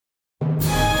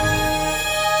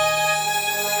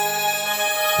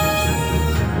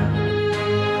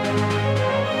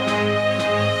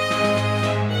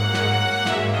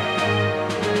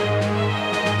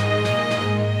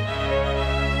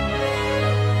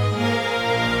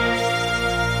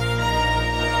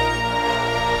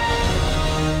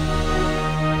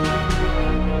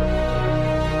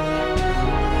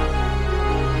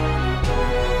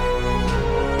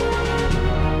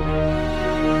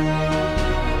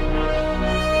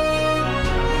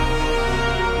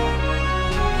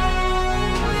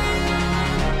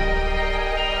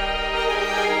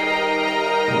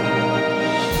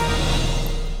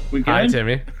Hi,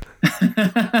 Timmy.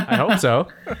 I hope so.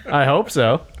 I hope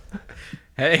so.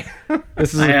 Hey,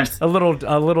 This is a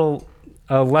little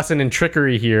lesson in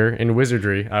trickery here in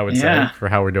wizardry, I would say, for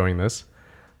how we're doing this.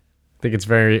 I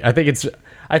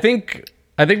think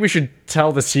we should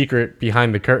tell the secret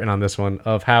behind the curtain on this one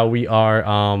of how we are.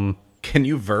 Can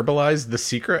you verbalize the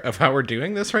secret of how we're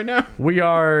doing this right now? We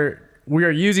are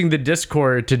using the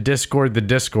Discord to Discord the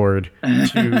Discord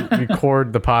to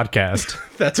record the podcast.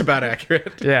 That's about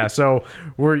accurate. Yeah, so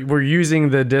we're using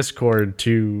the Discord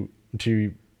to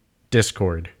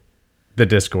Discord the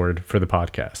Discord for the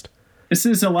podcast. This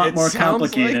is a lot more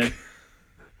complicated.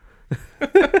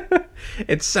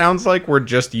 It sounds like we're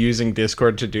just using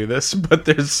Discord to do this, but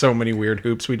there's so many weird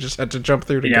hoops we just had to jump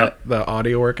through to get the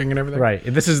audio working and everything. Right.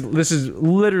 This is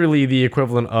literally the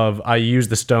equivalent of I use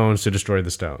the stones to destroy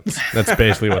the stones. That's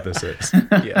basically what this is.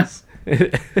 Yes.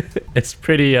 It's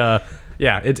pretty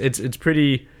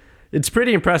it's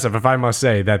pretty impressive, if I must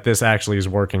say, that this actually is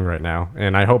working right now,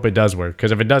 and I hope it does work,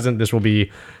 because if it doesn't, this will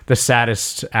be the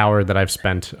saddest hour that I've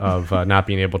spent of not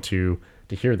being able to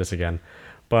hear this again.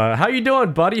 But how you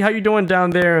doing, buddy? How you doing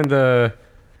down there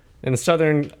in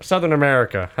southern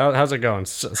America? How's it going?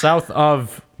 South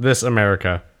of this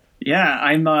America. Yeah,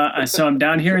 I'm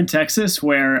down here in Texas,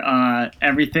 where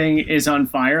everything is on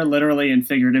fire, literally and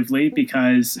figuratively,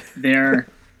 because there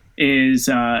is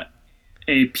a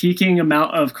peaking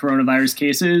amount of coronavirus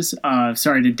cases.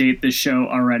 Sorry to date this show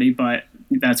already, but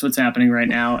that's what's happening right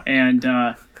now.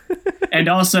 And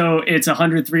also it's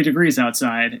 103 degrees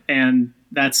outside, and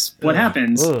that's what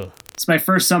happens. Ugh. It's my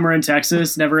first summer in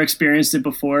Texas, never experienced it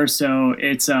before, so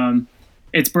it's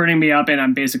burning me up, and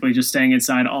I'm basically just staying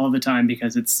inside all the time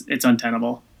because it's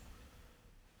untenable.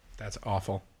 That's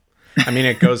awful. I mean,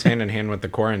 it goes hand in hand with the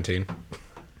quarantine.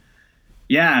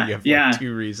 Yeah, You have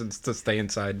 2 reasons to stay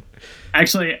inside.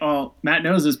 Actually, Matt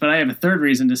knows this, but I have a third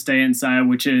reason to stay inside,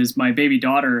 which is my baby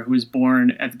daughter, who was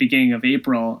born at the beginning of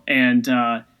April. And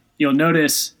you'll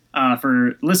notice,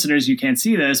 for listeners, you can't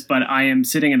see this, but I am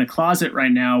sitting in a closet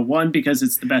right now. One, because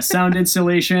it's the best sound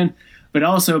insulation, but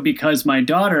also because my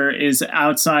daughter is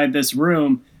outside this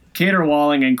room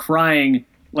caterwauling and crying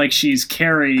like she's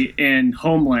Carrie in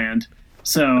Homeland.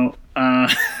 So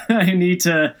I need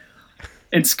to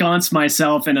ensconce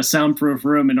myself in a soundproof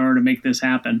room in order to make this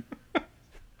happen.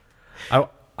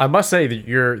 I must say that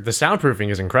the soundproofing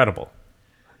is incredible.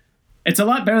 It's a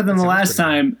lot better than the last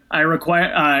time I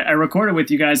recorded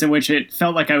with you guys, in which it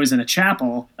felt like I was in a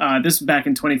chapel. This was back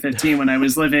in 2015 when I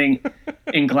was living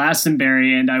in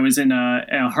Glastonbury, and I was in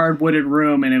a hard-wooded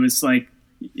room, and it was like,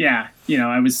 I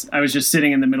was just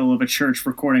sitting in the middle of a church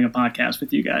recording a podcast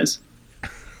with you guys.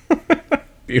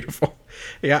 Beautiful.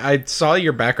 Yeah, I saw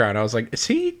your background. I was like, is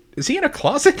he in a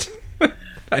closet?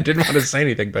 I didn't want to say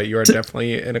anything, but you are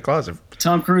definitely in a closet.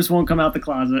 Tom Cruise won't come out the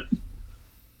closet.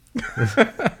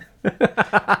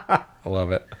 I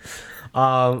love it.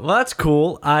 Well, that's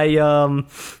cool. There's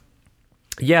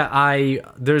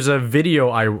a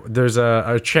video, there's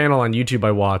a channel on YouTube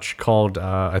I watch called,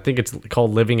 I think it's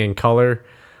called Living in Color,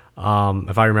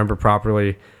 if I remember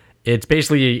properly. It's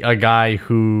basically a guy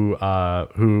who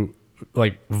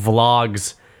like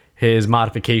vlogs his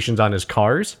modifications on his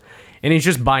cars, and he's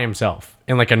just by himself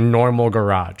in like a normal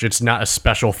garage. It's not a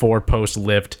special 4-post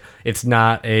lift. It's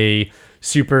not a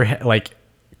super like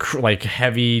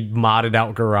heavy modded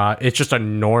out garage. It's just a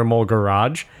normal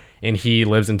garage, and he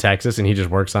lives in Texas, and he just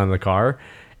works on the car.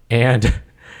 And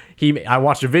I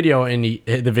watched a video, and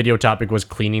the video topic was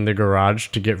cleaning the garage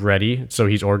to get ready, so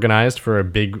he's organized for a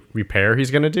big repair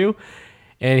he's gonna do.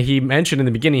 And he mentioned in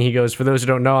the beginning, he goes, for those who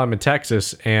don't know, I'm in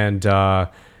Texas, and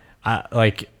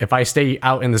if I stay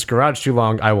out in this garage too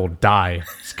long, I will die,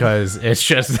 because it's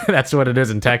just, that's what it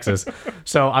is in Texas.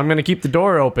 So I'm going to keep the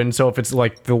door open, so if it's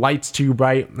like the light's too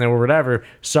bright or whatever,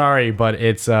 sorry, but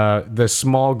it's the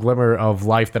small glimmer of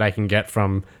life that I can get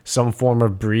from some form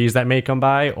of breeze that may come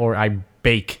by, or I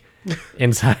bake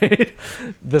inside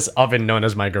this oven known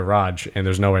as my garage, and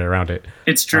there's no way around it.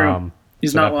 It's true.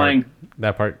 He's not lying.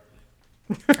 That part.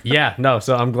 Yeah, no.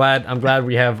 So I'm glad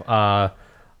we have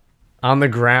on the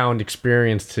ground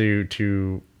experience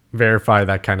to verify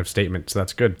that kind of statement. So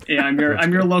that's good. Yeah, I'm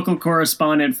your local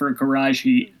correspondent for Garage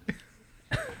Heat.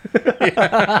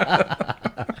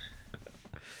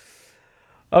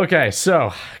 Okay,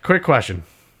 so quick question.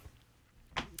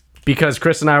 Because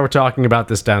Chris and I were talking about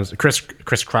this Chris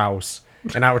Kraus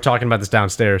and I were talking about this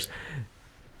downstairs.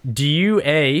 Do you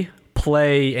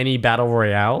play any battle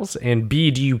royales, and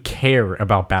B, do you care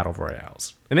about battle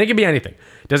royales? And they can be anything.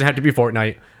 It doesn't have to be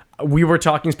Fortnite. We were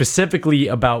talking specifically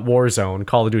about Warzone,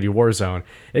 Call of Duty Warzone.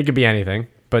 It could be anything,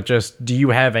 but just, do you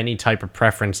have any type of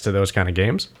preference to those kind of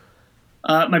games?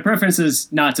 My preference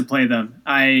is not to play them.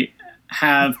 I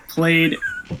have played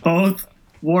both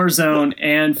Warzone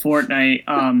and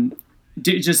Fortnite,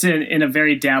 just in a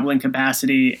very dabbling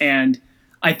capacity, and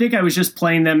I think I was just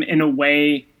playing them in a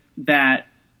way that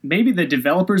maybe the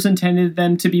developers intended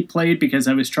them to be played, because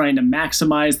I was trying to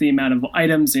maximize the amount of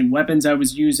items and weapons I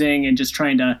was using and just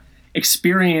trying to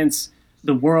experience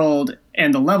the world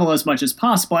and the level as much as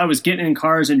possible. I was getting in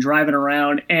cars and driving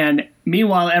around, and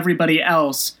meanwhile everybody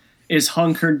else is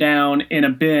hunkered down in a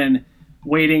bin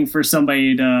waiting for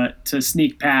somebody to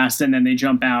sneak past, and then they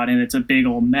jump out and it's a big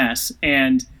old mess.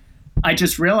 And I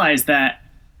just realized that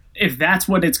if that's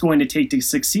what it's going to take to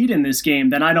succeed in this game,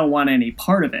 then I don't want any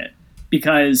part of it,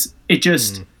 because it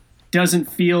just doesn't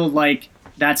feel like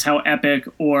that's how Epic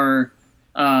or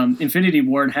Infinity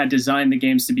Ward had designed the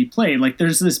games to be played. Like,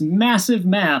 there's this massive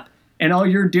map, and all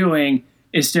you're doing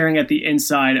is staring at the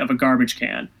inside of a garbage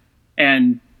can.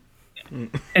 And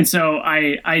so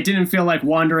I didn't feel like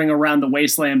wandering around the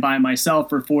wasteland by myself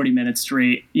for 40 minutes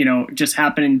straight, just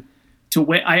happening to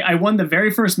win. I won the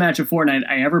very first match of Fortnite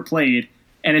I ever played,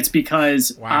 and it's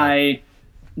because I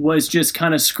was just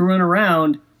kind of screwing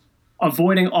around,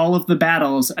 avoiding all of the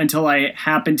battles until I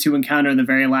happened to encounter the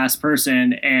very last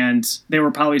person, and they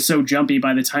were probably so jumpy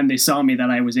by the time they saw me that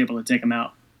I was able to take them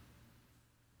out.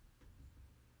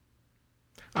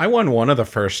 I won one of the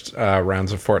first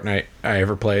rounds of Fortnite I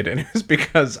ever played, and it was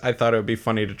because I thought it would be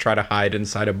funny to try to hide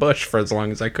inside a bush for as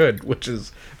long as I could, which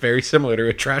is very similar to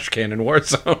a trash can in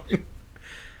Warzone.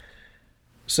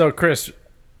 So, Chris,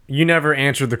 you never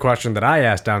answered the question that I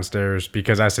asked downstairs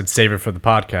because I said save it for the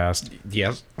podcast.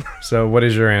 Yes. So what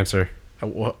is your answer?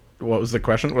 What was the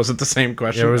question? Was it the same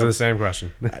question? Yeah, it was the same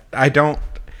question. I don't...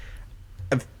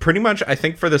 Pretty much, I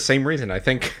think for the same reason. I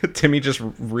think Timmy just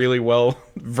really well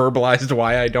verbalized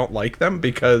why I don't like them,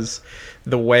 because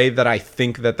the way that I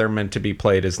think that they're meant to be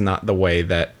played is not the way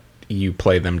that you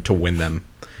play them to win them.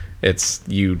 It's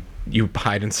you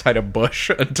hide inside a bush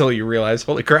until you realize,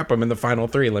 holy crap, I'm in the final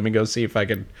 3. Let me go see if I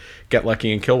can get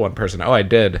lucky and kill one person. Oh, I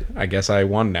did. I guess I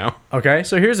won now. Okay,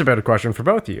 so here's a better question for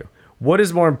both of you. What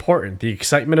is more important, the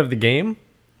excitement of the game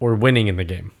or winning in the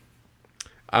game?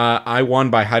 I won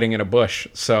by hiding in a bush,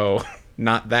 so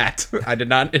not that. I did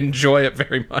not enjoy it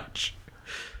very much.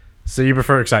 So you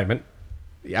prefer excitement?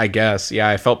 I guess. Yeah,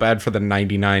 I felt bad for the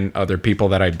 99 other people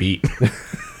that I beat.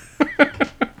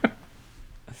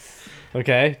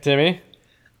 Okay, Timmy?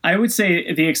 I would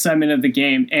say the excitement of the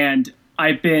game, and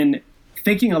I've been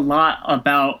thinking a lot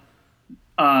about...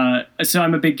 so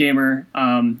I'm a big gamer,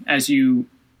 as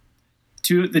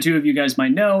the two of you guys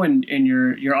might know, and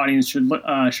your audience should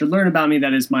learn about me.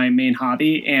 That is my main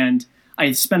hobby, and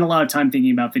I spend a lot of time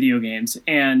thinking about video games.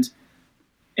 And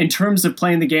in terms of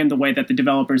playing the game the way that the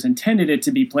developers intended it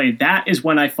to be played, that is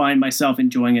when I find myself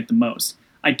enjoying it the most.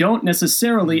 I don't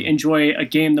necessarily enjoy a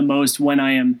game the most when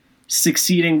I am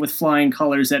succeeding with flying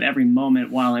colors at every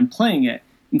moment while I'm playing it.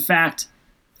 In fact,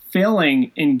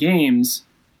 failing in games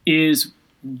is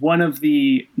one of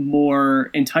the more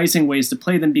enticing ways to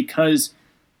play them, because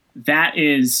that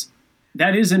is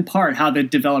in part how the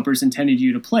developers intended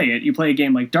you to play it. You play a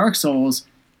game like Dark Souls,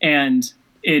 and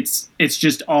it's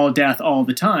just all death all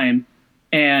the time.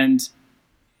 And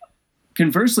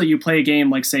conversely, you play a game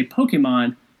like, say,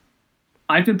 Pokemon.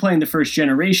 I've been playing the first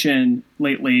generation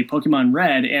lately, Pokemon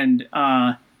Red, and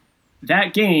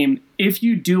that game, if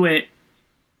you do it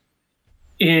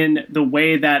in the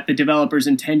way that the developers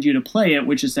intend you to play it,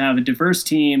 which is to have a diverse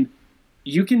team,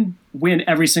 you can win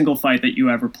every single fight that you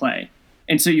ever play.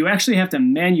 And so you actually have to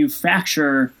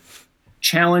manufacture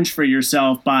challenge for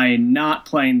yourself by not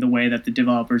playing the way that the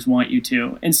developers want you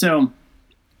to. And so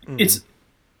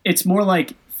it's more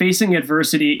like facing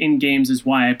adversity in games is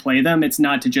why I play them. It's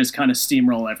not to just kind of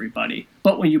steamroll everybody.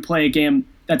 But when you play a game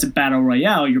that's a battle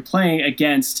royale, you're playing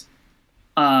against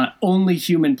only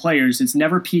human players. It's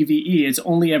never PvE. It's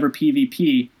only ever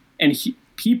PvP. And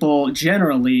people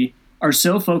generally are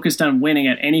so focused on winning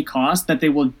at any cost that they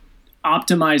will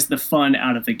optimize the fun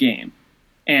out of the game.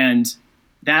 And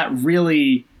that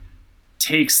really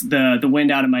takes the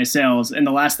wind out of my sails. And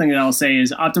the last thing that I'll say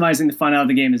is optimizing the fun out of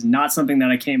the game is not something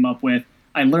that I came up with.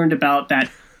 I learned about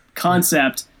that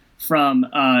concept from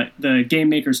the Game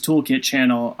Maker's Toolkit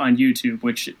channel on YouTube,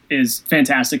 which is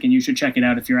fantastic, and you should check it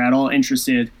out if you're at all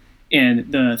interested in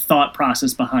the thought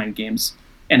process behind games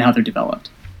and how they're developed.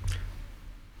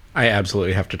 I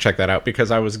absolutely have to check that out,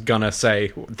 because I was gonna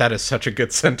say that is such a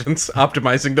good sentence,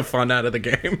 optimizing the fun out of the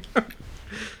game.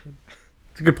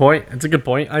 It's a good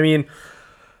point. I mean,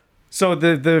 so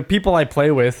the people I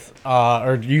play with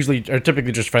are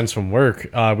typically just friends from work.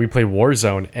 We play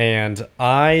Warzone, and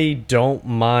I don't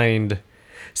mind.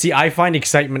 See, I find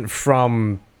excitement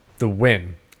from the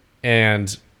win,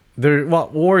 and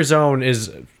Warzone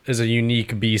is a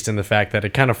unique beast in the fact that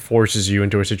it kind of forces you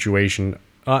into a situation.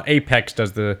 Apex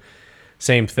does the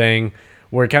same thing,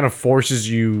 where it kind of forces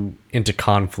you into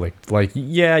conflict. Like,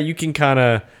 yeah, you can kind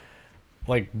of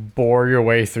like bore your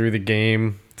way through the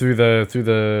game, through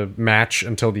the match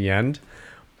until the end,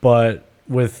 but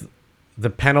with the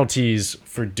penalties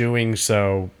for doing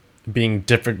so being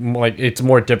different, like it's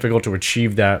more difficult to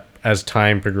achieve that as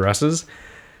time progresses.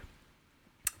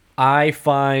 I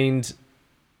find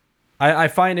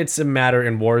it's a matter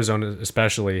in Warzone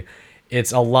especially.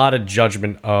 It's a lot of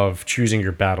judgment of choosing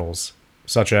your battles,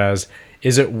 such as,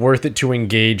 is it worth it to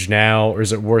engage now, or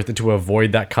is it worth it to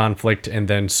avoid that conflict and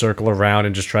then circle around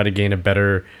and just try to gain a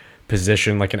better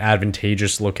position, like an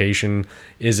advantageous location?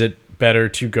 Is it better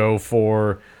to go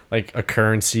for like a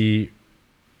currency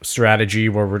strategy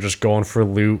where we're just going for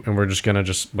loot and we're just gonna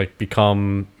just like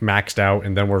become maxed out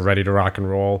and then we're ready to rock and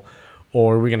roll?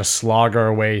 Or are we gonna slog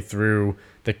our way through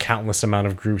the countless amount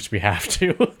of groups we have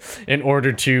to in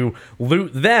order to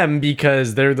loot them,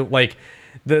 because they're the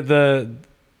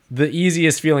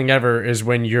easiest feeling ever is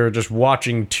when you're just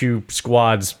watching two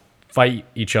squads fight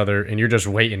each other and you're just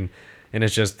waiting, and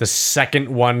it's just the second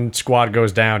one squad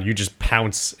goes down, you just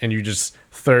pounce and you just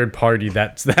third party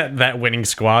that winning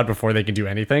squad before they can do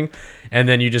anything, and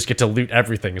then you just get to loot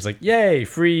everything. It's like, yay,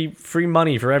 free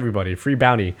money for everybody, free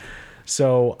bounty.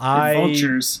 So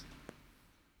vultures.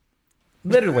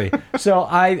 Literally. So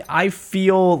I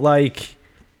feel like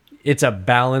it's a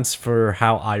balance for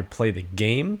how I play the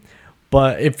game.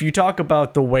 But if you talk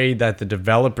about the way that the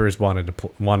developers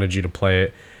wanted you to play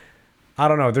it, I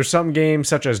don't know. There's some games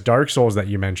such as Dark Souls that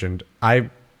you mentioned. I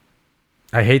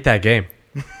hate that game.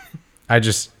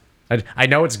 I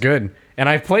know it's good, and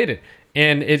I've played it,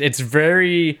 and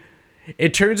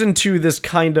it turns into this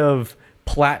kind of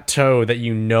plateau that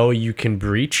you can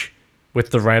breach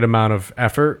with the right amount of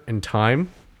effort and time.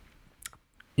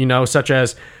 You know, such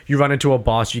as you run into a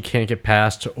boss you can't get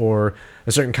past, or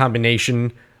a certain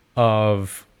combination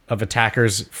of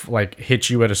attackers like hit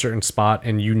you at a certain spot,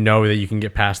 and you know that you can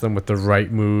get past them with the right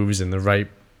moves and the right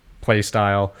play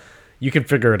style. You can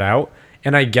figure it out,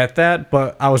 and I get that.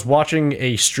 But I was watching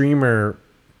a streamer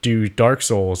do Dark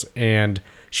Souls, and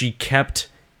she kept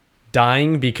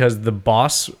dying because the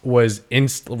boss was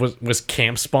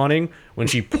camp spawning when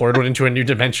she portaled into a new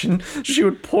dimension. She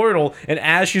would portal, and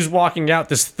as she's walking out,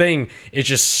 this thing is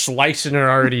just slicing her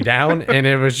already down, and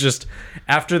it was just,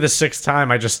 after the sixth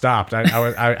time I just stopped.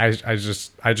 I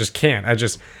just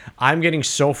can't. I'm getting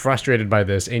so frustrated by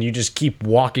this, and you just keep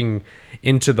walking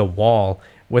into the wall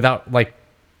without like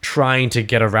trying to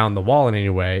get around the wall in any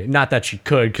way. Not that she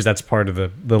could, because that's part of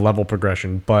the level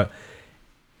progression, but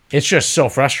it's just so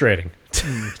frustrating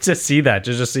to see that,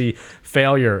 to just see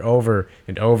failure over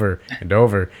and over and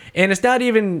over. And it's not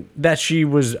even that she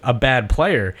was a bad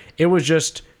player. It was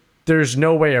just, there's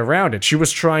no way around it. She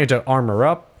was trying to armor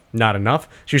up, not enough.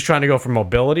 She was trying to go for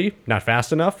mobility, not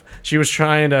fast enough. She was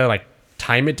trying to like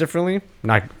time it differently,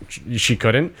 she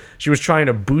couldn't. She was trying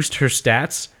to boost her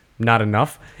stats, not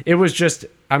enough. It was just,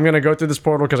 I'm going to go through this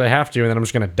portal because I have to, and then I'm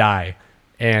just going to die.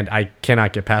 And I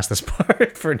cannot get past this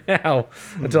part for now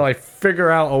until I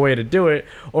figure out a way to do it,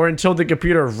 or until the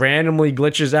computer randomly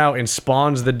glitches out and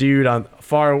spawns the dude on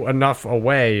far enough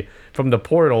away from the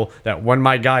portal that when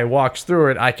my guy walks through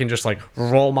it, I can just like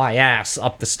roll my ass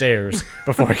up the stairs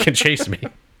before it can chase me.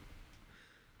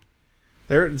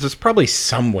 There's probably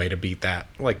some way to beat that.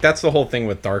 Like, that's the whole thing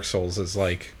with Dark Souls, is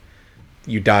like,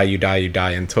 you die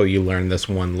until you learn this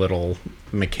one little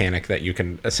mechanic that you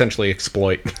can essentially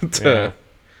exploit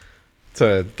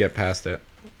to get past it.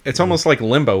 It's almost like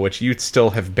Limbo, which you still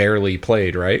have barely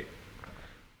played, right?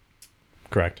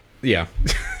 Correct. Yeah.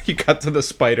 You got to the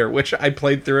spider, which I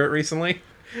played through it recently.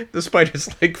 The spider's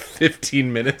like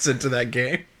 15 minutes into that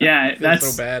game. Yeah,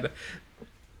 that's so bad.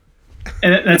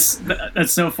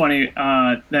 That's so funny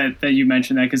that you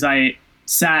mentioned that, because I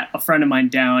sat a friend of mine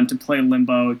down to play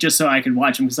Limbo just so I could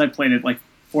watch him, because I played it like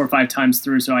 4 or 5 times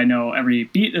through, so I know every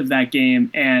beat of that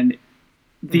game. And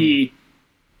the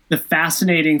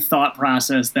fascinating thought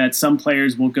process that some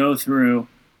players will go through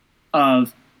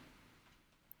of,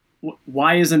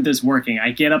 why isn't this working?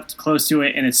 I get up close to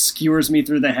it and it skewers me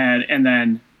through the head, and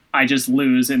then I just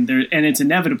lose, and it's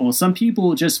inevitable. Some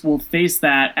people just will face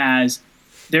that as,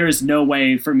 there is no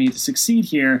way for me to succeed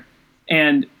here.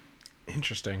 And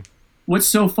interesting. What's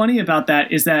so funny about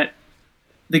that is that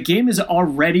the game is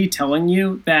already telling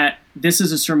you that this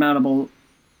is a surmountable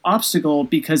obstacle,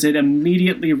 because it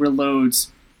immediately reloads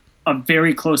a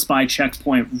very close by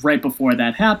checkpoint right before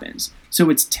that happens. So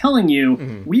it's telling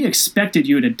you, we expected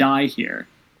you to die here.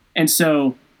 And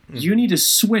so you need to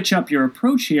switch up your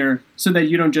approach here so that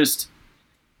you don't just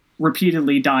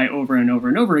repeatedly die over and over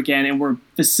and over again. And we're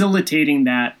facilitating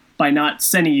that by not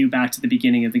sending you back to the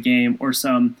beginning of the game or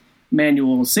some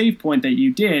manual save point that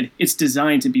you did. It's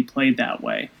designed to be played that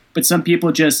way. But some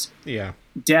people just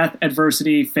death,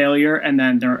 adversity, failure, and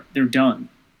then they're done,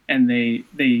 and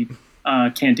they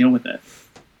can't deal with it.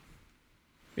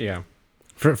 Yeah.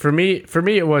 For me,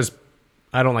 it was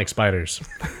I don't like spiders.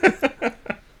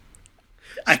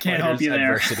 I can't help you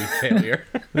there. Adversity, failure.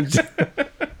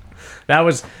 That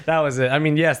was it. I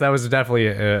mean, yes, that was definitely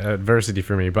a adversity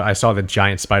for me. But I saw the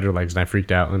giant spider legs and I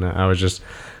freaked out, and I was just,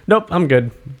 nope, I'm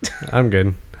good. I'm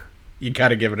good. You got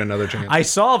to give it another chance. I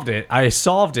solved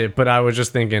it, but I was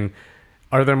just thinking,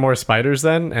 are there more spiders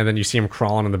then? And then you see them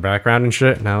crawling in the background and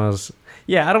shit. And I was,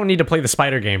 I don't need to play the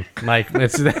spider game. Like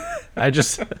it's,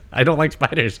 I don't like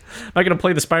spiders. I'm not gonna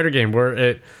play the spider game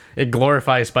where it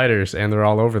glorifies spiders and they're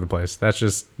all over the place. That's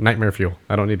just nightmare fuel.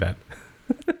 I don't need that.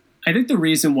 I think the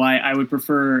reason why I would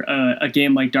prefer a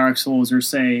game like Dark Souls or,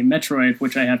 say, Metroid,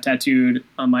 which I have tattooed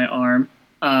on my arm,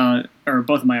 or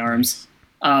both of my arms,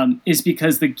 is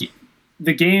because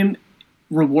the game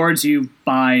rewards you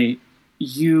by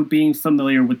you being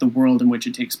familiar with the world in which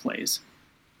it takes place.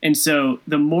 And so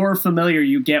the more familiar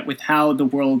you get with how the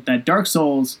world that Dark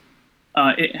Souls,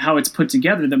 how it's put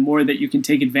together, the more that you can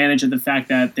take advantage of the fact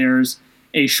that there's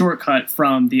a shortcut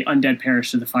from the Undead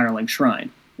Parish to the Firelink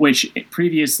Shrine, which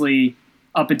previously,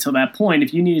 up until that point,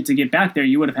 if you needed to get back there,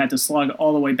 you would have had to slog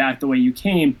all the way back the way you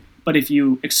came. But if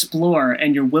you explore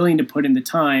and you're willing to put in the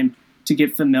time to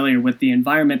get familiar with the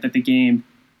environment that the game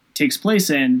takes place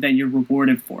in, then you're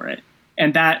rewarded for it.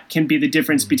 And that can be the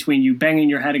difference between you banging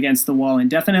your head against the wall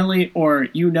indefinitely, or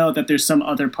you know that there's some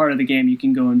other part of the game you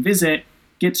can go and visit,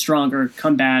 get stronger,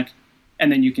 come back,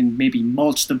 and then you can maybe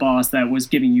mulch the boss that was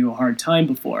giving you a hard time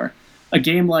before. A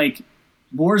game like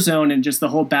Warzone and just the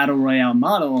whole Battle Royale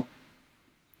model,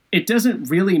 it doesn't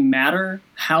really matter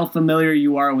how familiar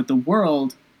you are with the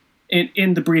world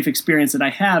in the brief experience that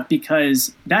I have,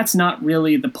 because that's not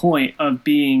really the point of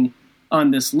being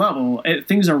on this level.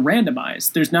 Things are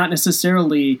randomized. There's not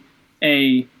necessarily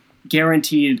a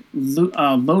guaranteed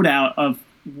loadout of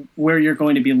where you're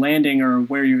going to be landing or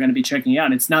where you're going to be checking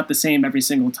out. It's not the same every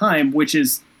single time, which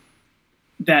is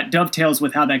that dovetails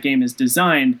with how that game is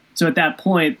designed. So at that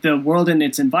point, the world and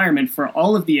its environment, for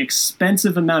all of the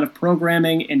expensive amount of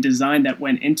programming and design that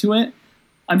went into it,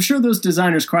 I'm sure those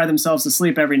designers cry themselves to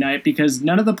sleep every night because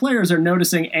none of the players are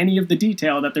noticing any of the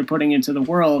detail that they're putting into the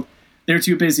world. They're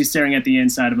too busy staring at the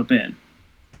inside of a bin.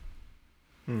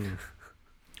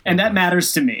 And that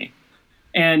matters to me.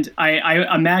 And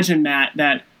I imagine, Matt,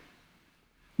 that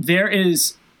there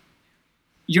is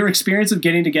your experience of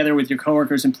getting together with your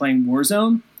coworkers and playing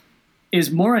Warzone is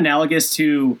more analogous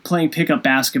to playing pickup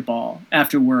basketball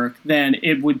after work than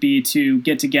it would be to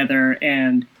get together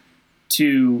and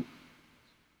to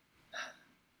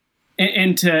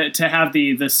have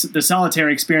the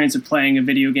solitary experience of playing a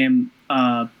video game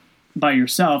by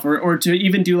yourself, or to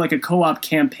even do like a co-op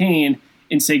campaign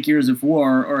in, say, Gears of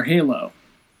War or Halo.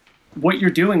 What you're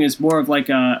doing is more of like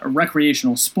a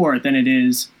recreational sport than it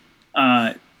is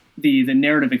the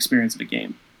narrative experience of a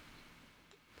game.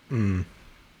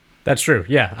 That's true.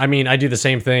 Yeah, I mean, I do the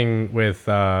same thing with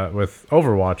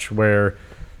Overwatch, where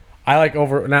I like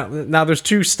now. There's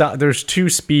two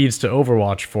speeds to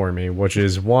Overwatch for me, which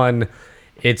is one,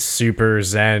 it's super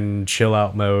zen chill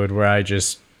out mode where I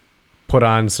just put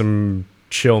on some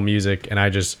chill music and I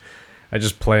just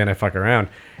play and I fuck around,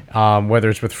 whether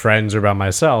it's with friends or by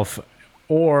myself.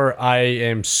 Or I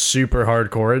am super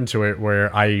hardcore into it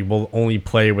where I will only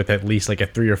play with at least like a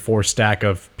 3 or 4 stack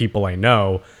of people I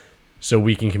know, so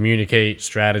we can communicate,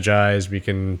 strategize, we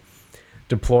can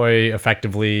deploy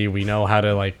effectively, we know how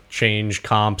to like change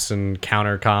comps and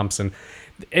counter comps, and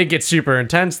it gets super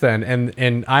intense then.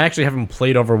 And I actually haven't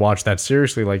played Overwatch that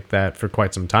seriously like that for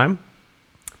quite some time,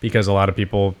 because a lot of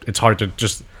people, it's hard to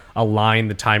just align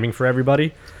the timing for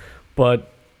everybody. But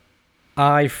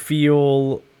I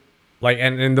feel like,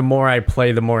 and the more I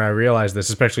play, the more I realize this,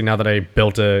 especially now that I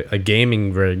built a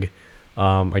gaming rig,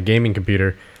 a gaming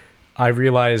computer, I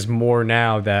realize more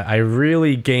now that I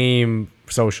really game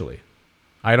socially.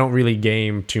 I don't really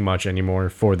game too much anymore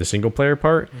for the single player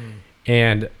part.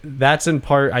 And that's in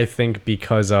part, I think,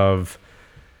 because of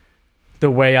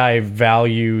the way I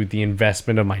value the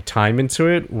investment of my time into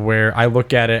it, where I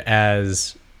look at it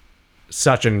as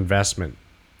such an investment.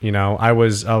 You know, I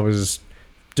was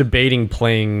debating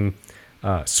playing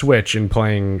Switch and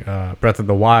playing Breath of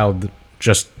the Wild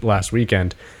just last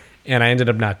weekend, and I ended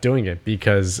up not doing it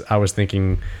because I was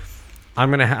thinking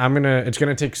it's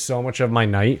gonna take so much of my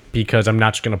night because I'm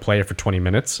not just gonna play it for 20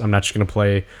 minutes. I'm not just gonna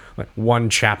play like one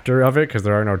chapter of it because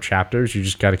there are no chapters. You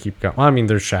just got to keep going. Well, I mean,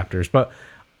 there's chapters, but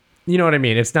you know what I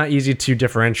mean. It's not easy to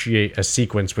differentiate a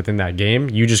sequence within that game.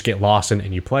 You just get lost in it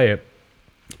and you play it.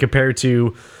 Compared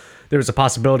to, there was a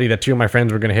possibility that two of my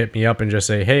friends were gonna hit me up and just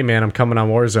say, "Hey, man, I'm coming on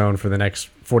Warzone for the next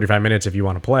 45 minutes. If you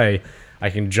want to play, I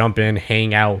can jump in,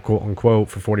 hang out, quote unquote,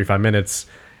 for 45 minutes."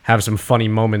 Have some funny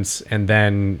moments, and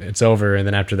then it's over. And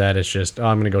then after that, it's just, oh,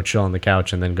 I'm going to go chill on the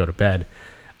couch and then go to bed.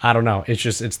 I don't know.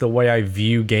 It's the way I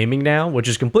view gaming now, which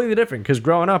is completely different because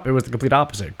growing up, it was the complete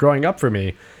opposite. Growing up for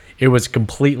me, it was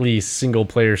completely single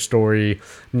player story,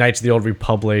 Knights of the Old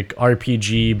Republic,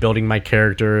 RPG, building my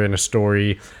character in a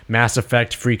story, Mass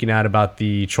Effect, freaking out about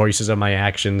the choices of my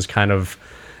actions kind of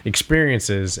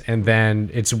experiences. And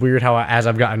then it's weird how as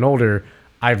I've gotten older,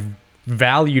 I've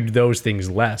valued those things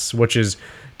less, which is,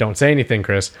 don't say anything,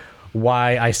 Chris,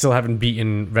 why I still haven't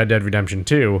beaten Red Dead Redemption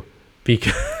 2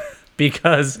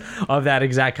 because of that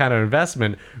exact kind of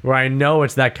investment, where I know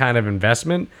it's that kind of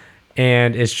investment,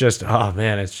 and it's just, oh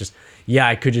man, it's just, yeah,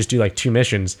 I could just do like 2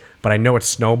 missions, but I know it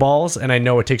snowballs, and I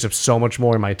know it takes up so much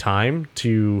more of my time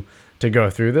to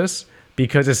go through this,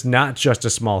 because it's not just a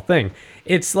small thing.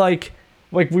 It's like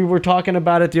we were talking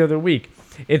about it the other week.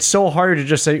 It's so hard to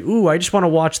just say, ooh, I just want to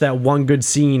watch that one good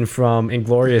scene from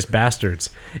Inglourious Bastards.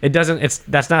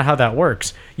 That's not how that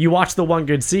works. You watch the one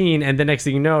good scene, and the next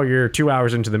thing you know, you're 2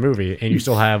 hours into the movie, and you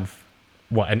still have,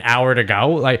 an hour to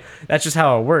go? Like, that's just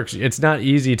how it works. It's not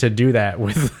easy to do that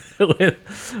with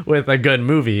with a good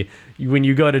movie. When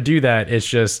you go to do that, it's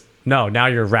just, no, now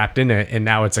you're wrapped in it, and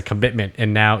now it's a commitment,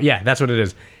 and now, yeah, that's what it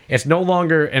is. It's no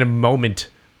longer in a moment.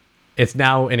 It's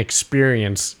now an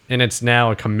experience, and it's now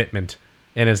a commitment.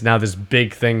 And it's now this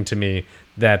big thing to me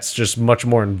that's just much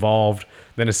more involved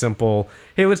than a simple,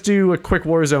 hey, let's do a quick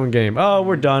Warzone game. Oh,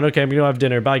 we're done. Okay, we don't have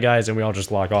dinner. Bye, guys. And we all just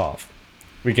log off.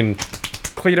 We can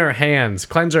cleanse our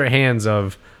hands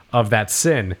of that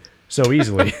sin so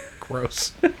easily.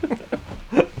 Gross.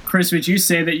 Chris, would you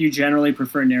say that you generally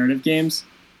prefer narrative games?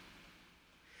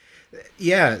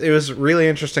 Yeah, it was really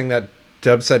interesting that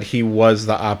Dub said he was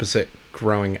the opposite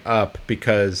growing up,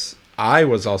 because I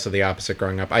was also the opposite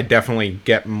growing up. I definitely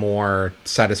get more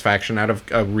satisfaction out of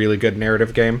a really good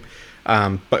narrative game.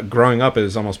 But growing up, it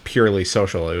was almost purely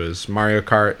social. It was Mario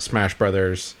Kart, Smash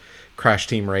Brothers, Crash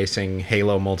Team Racing,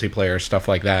 Halo multiplayer, stuff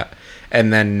like that.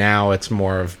 And then now it's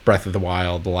more of Breath of the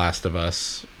Wild, The Last of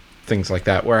Us, things like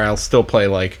that, where I'll still play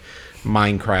like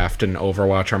Minecraft and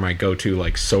Overwatch are my go-to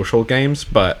like social games,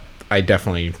 but I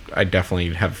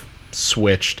definitely have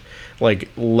switched. Like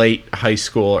late high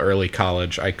school, early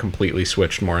college, I completely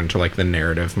switched more into like the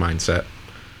narrative mindset.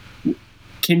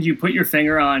 Can you put your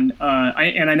finger on?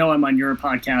 I know I'm on your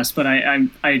podcast, but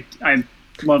I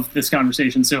love this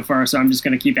conversation so far, so I'm just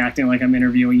going to keep acting like I'm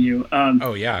interviewing you.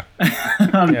 Oh yeah,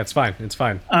 yeah, it's fine. It's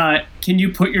fine. Can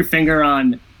you put your finger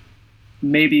on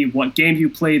maybe what game you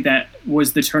played that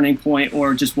was the turning point,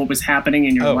 or just what was happening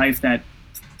in your life that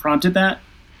prompted that?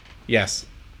 Yes,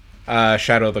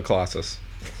 Shadow of the Colossus.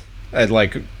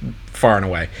 Like far and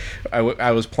away.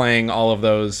 I was playing all of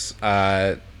those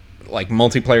like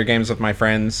multiplayer games with my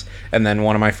friends, and then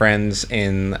one of my friends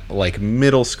in like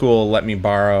middle school let me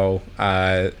borrow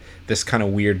this kind of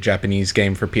weird Japanese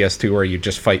game for PS2 where you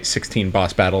just fight 16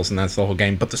 boss battles and that's the whole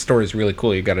game, but the story is really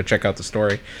cool. You got to check out the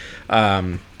story.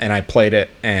 And I played it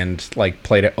and like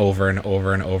played it over and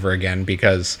over and over again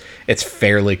because it's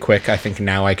fairly quick. I think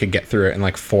now I could get through it in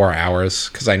like 4 hours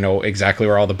because I know exactly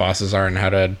where all the bosses are and how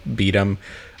to beat them.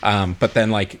 But then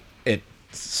like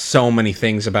so many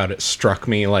things about it struck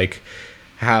me, like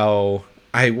how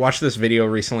I watched this video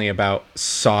recently about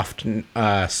soft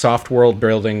world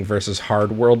building versus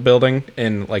hard world building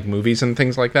in like movies and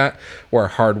things like that, where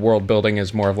hard world building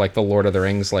is more of like the Lord of the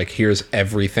Rings, like here's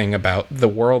everything about the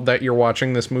world that you're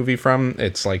watching this movie from.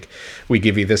 It's like we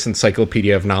give you this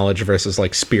encyclopedia of knowledge versus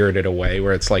like Spirited Away,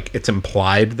 where it's like it's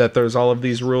implied that there's all of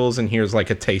these rules and here's like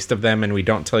a taste of them, and we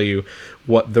don't tell you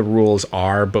what the rules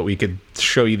are, but we could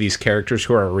show you these characters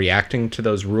who are reacting to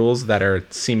those rules that are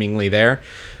seemingly there.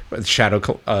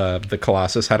 Shadow of the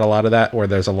Colossus had a lot of that, where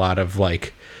there's a lot of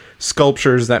like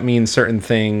sculptures that mean certain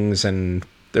things, and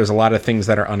there's a lot of things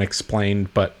that are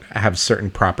unexplained but have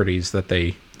certain properties that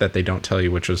they don't tell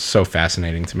you, which was so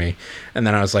fascinating to me. And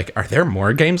then I was like, are there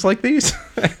more games like these?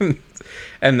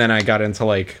 And then I got into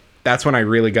like, that's when I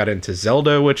really got into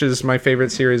Zelda, which is my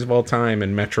favorite series of all time,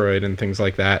 and Metroid and things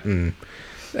like that, and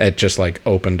it just like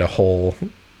opened a whole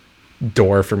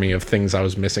door for me of things I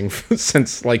was missing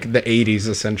since like the 80s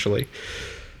essentially.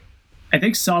 I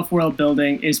think soft world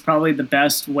building is probably the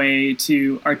best way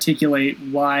to articulate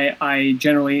why I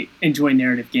generally enjoy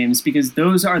narrative games, because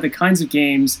those are the kinds of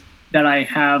games that I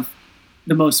have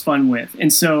the most fun with.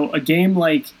 And so a game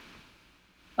like,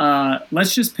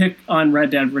 let's just pick on Red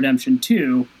Dead Redemption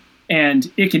 2,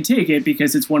 and it can take it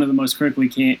because it's one of the most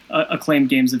critically acclaimed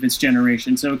games of its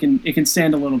generation. So it can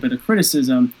stand a little bit of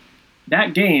criticism.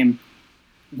 That game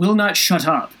will not shut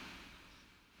up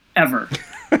ever.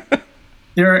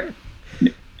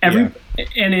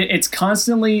 It's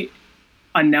constantly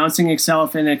announcing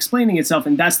itself and explaining itself,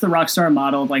 and that's the Rockstar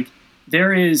model. Like,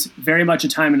 there is very much a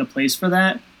time and a place for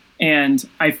that, and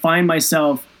I find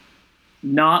myself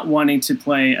not wanting to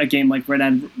play a game like Red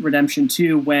Dead Redemption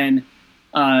 2 when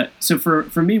so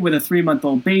for me, with a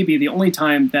 3-month-old baby, the only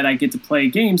time that I get to play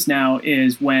games now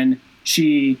is when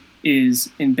she is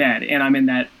in bed, and I'm in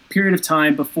that period of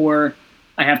time before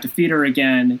I have to feed her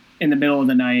again in the middle of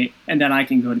the night, and then I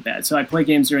can go to bed. So I play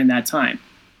games during that time.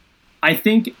 I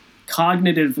think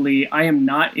cognitively, I am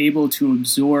not able to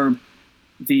absorb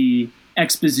the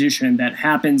exposition that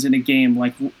happens in a game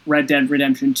like Red Dead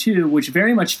Redemption 2, which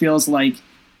very much feels like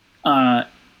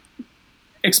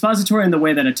expository in the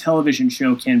way that a television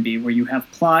show can be, where you have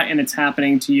plot and it's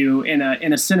happening to you in a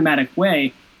cinematic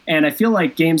way. And I feel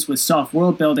like games with soft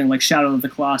world building, like Shadow of the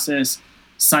Colossus,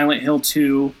 Silent Hill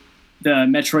 2, the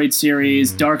Metroid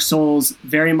series, Dark Souls,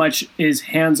 very much is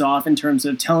hands-off in terms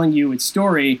of telling you its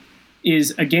story,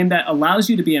 is a game that allows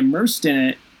you to be immersed in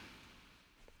it,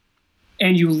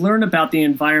 and you learn about the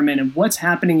environment and what's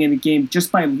happening in the game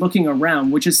just by looking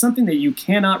around, which is something that you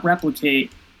cannot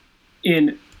replicate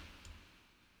in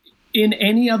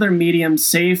any other medium,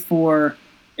 save for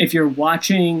if you're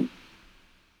watching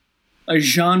a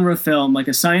genre film, like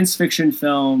a science fiction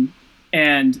film,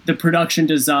 and the production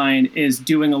design is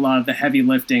doing a lot of the heavy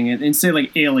lifting. And say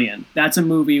like Alien, that's a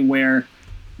movie where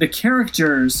the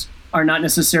characters are not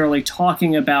necessarily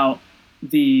talking about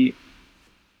the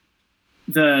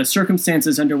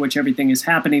circumstances under which everything is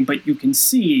happening, but you can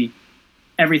see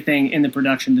everything in the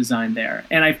production design there.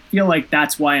 And I feel like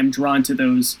that's why I'm drawn to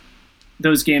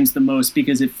those games the most,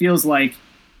 because it feels like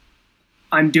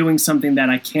I'm doing something that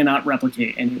I cannot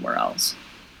replicate anywhere else.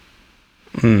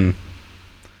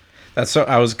 That's so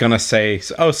I was gonna say,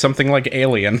 something like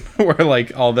Alien, where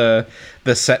like all the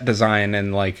set design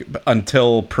and like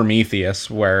until Prometheus,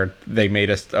 where they made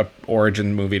a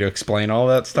origin movie to explain all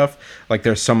that stuff. Like,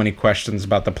 there's so many questions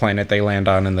about the planet they land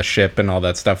on and the ship and all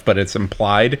that stuff, but it's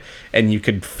implied, and you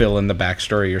could fill in the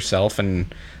backstory yourself,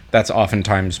 and that's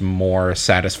oftentimes more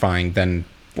satisfying than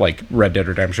like Red Dead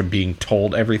Redemption being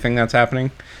told everything that's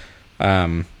happening.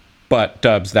 But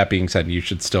Dubs, that being said, you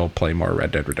should still play more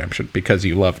Red Dead Redemption because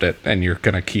you loved it and you're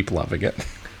going to keep loving it.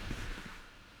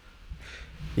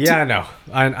 Yeah, I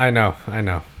know.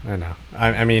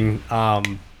 I mean,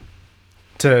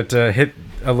 to hit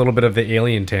a little bit of the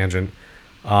Alien tangent,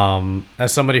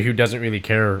 as somebody who doesn't really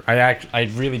care,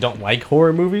 I really don't like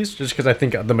horror movies, just because I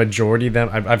think the majority of them,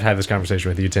 I've had this conversation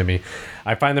with you, Timmy,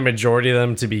 I find the majority of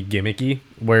them to be gimmicky,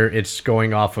 where it's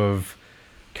going off of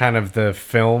kind of the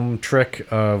film trick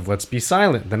of let's be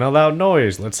silent, then allow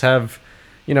noise, let's have,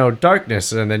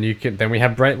 darkness, and then we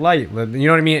have bright light, you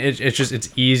know what I mean? It's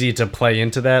easy to play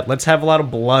into that. Let's have a lot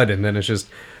of blood, and then it's just,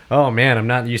 oh man, I'm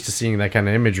not used to seeing that kind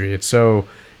of imagery. It's so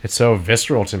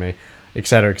visceral to me,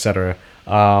 etc., etc.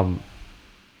 I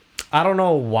don't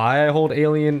know why I hold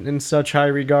Alien in such high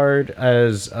regard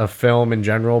as a film in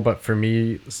general, but for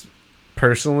me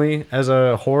personally, as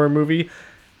a horror movie,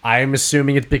 I'm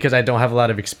assuming it's because I don't have a lot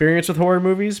of experience with horror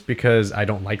movies, because I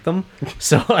don't like them.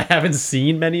 So I haven't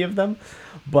seen many of them.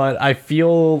 But I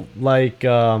feel like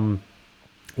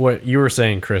what you were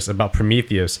saying, Chris, about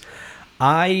Prometheus.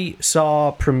 I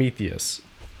saw Prometheus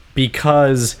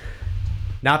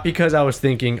not because I was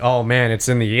thinking, oh man, it's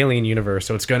in the Alien universe,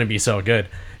 so it's going to be so good.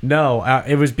 No,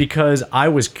 it was because I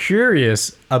was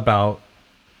curious about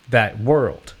that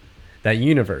world, that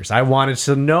universe. I wanted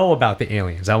to know about the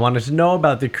aliens. I wanted to know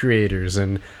about the creators,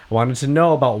 and I wanted to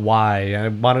know about why. I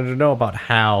wanted to know about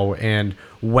how and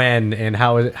when, and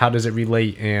how does it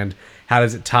relate, and how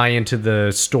does it tie into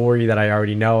the story that I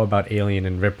already know about Alien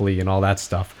and Ripley and all that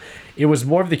stuff. It was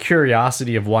more of the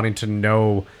curiosity of wanting to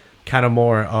know kind of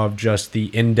more of just the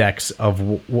index of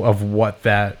what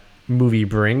that movie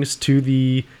brings to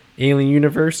the Alien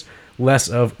universe, less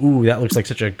of, ooh, that looks like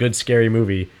such a good scary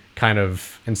movie, kind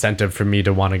of incentive for me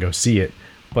to want to go see it.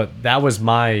 But that was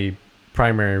my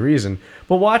primary reason.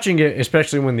 But watching it,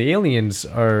 especially when the aliens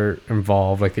are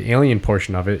involved, like the alien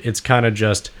portion of it, it's kind of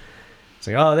just, it's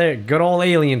like, oh, there, good old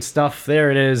alien stuff,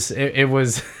 there it is. It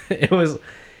was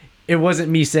it wasn't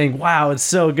me saying, wow, it's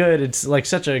so good. It's like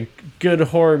such a good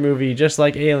horror movie, just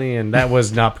like Alien. That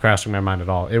was not crossing my mind at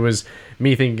all. It was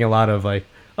me thinking a lot of like,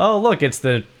 oh, look, it's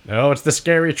the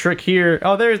scary trick here.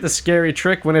 Oh, there's the scary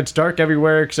trick when it's dark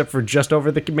everywhere except for just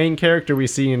over the main character we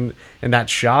see in that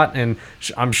shot. And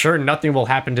I'm sure nothing will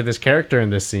happen to this character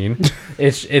in this scene.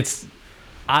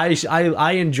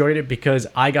 I enjoyed it because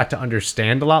I got to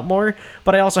understand a lot more,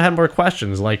 but I also had more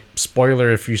questions. Like,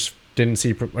 spoiler, if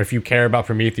you care about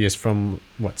Prometheus from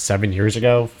 7 years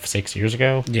ago, 6 years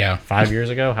ago, 5 years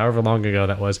ago, however long ago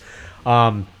that was,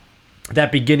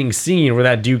 that beginning scene where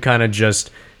that dude kind of just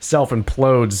self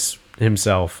implodes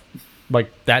himself,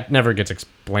 like that never gets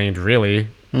explained really,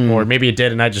 or maybe it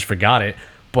did and I just forgot it,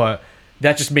 but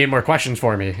that just made more questions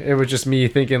for me. It was just me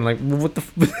thinking like, what the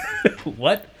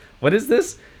what is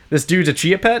this? This dude's a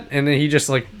chia pet, and then he just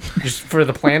for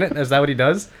the planet. Is that what he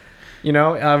does?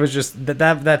 I was just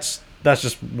that's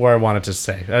just where I wanted to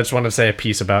say. I just wanted to say a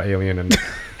piece about Alien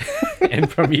and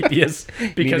Prometheus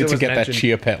because needed to get that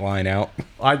chia pet line out.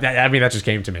 I mean, that just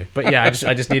came to me. But yeah, I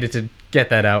just needed to get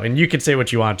that out. And you can say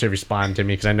what you want to respond to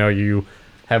me because I know you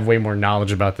have way more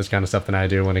knowledge about this kind of stuff than I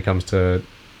do when it comes to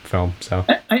film. So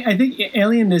I think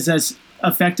Alien is as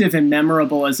effective and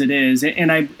memorable as it is,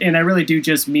 and I really do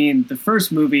just mean the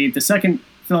first movie. The second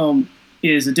film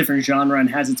is a different genre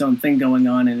and has its own thing going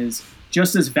on and is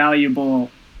just as valuable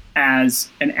as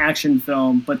an action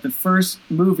film. But the first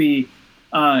movie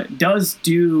does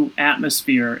do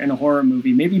atmosphere in a horror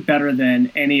movie maybe better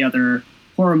than any other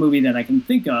horror movie that I can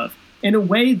think of, in a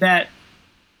way that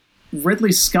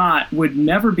Ridley Scott would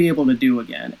never be able to do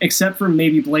again, except for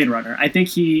maybe Blade Runner. I think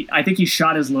he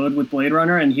shot his load with Blade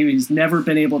Runner, and he's never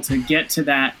been able to get to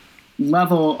that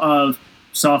level of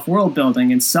soft world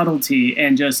building and subtlety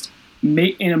and just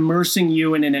immersing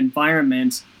you in an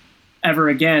environment ever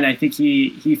again. I think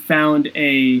he found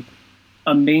a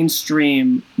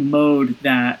mainstream mode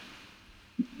that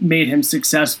made him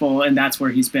successful, and that's where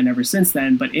he's been ever since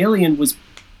then. But Alien was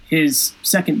his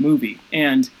second movie,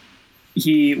 and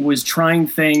he was trying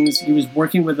things. He was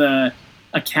working with a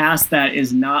cast that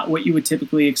is not what you would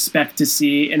typically expect to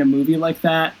see in a movie like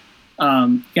that.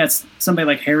 Got somebody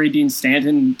like Harry Dean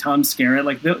Stanton, Tom Skerritt.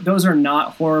 Like those are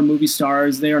not horror movie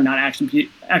stars. They are not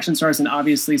action stars, and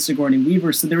obviously Sigourney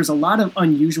Weaver. So there was a lot of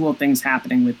unusual things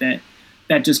happening with it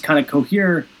that just kind of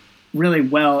cohere really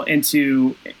well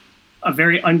into a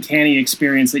very uncanny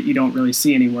experience that you don't really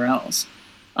see anywhere else.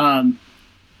 And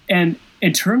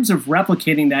in terms of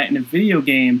replicating that in a video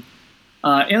game,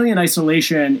 Alien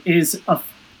Isolation is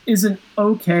an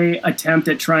okay attempt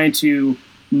at trying to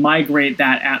migrate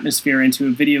that atmosphere into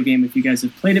a video game if you guys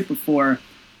have played it before.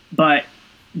 But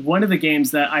one of the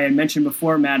games that I had mentioned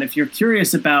before, Matt, if you're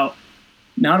curious about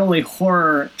not only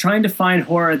horror, trying to find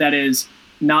horror that is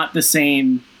not the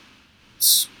same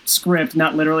script,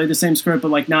 not literally the same script,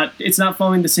 but it's not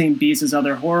following the same beats as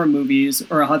other horror movies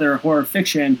or other horror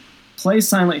fiction, play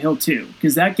Silent Hill 2,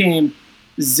 because that game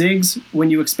zigs when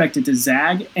you expect it to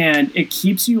zag, and it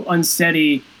keeps you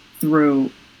unsteady through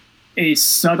a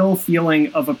subtle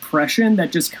feeling of oppression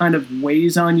that just kind of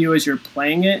weighs on you as you're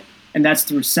playing it, and that's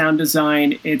through sound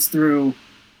design, it's through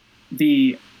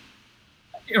the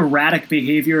erratic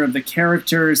behavior of the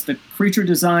characters. The creature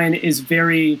design is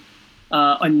very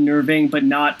unnerving, but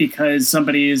not because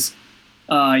somebody's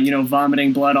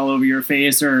vomiting blood all over your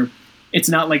face, or it's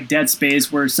not like Dead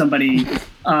Space where somebody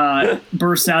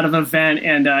bursts out of a vent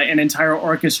and an entire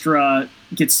orchestra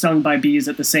gets stung by bees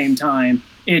at the same time.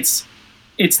 It's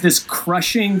this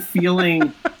crushing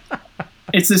feeling.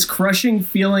 It's this crushing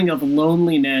feeling of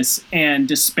loneliness and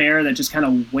despair that just kind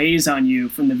of weighs on you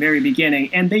from the very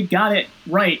beginning. And they got it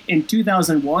right in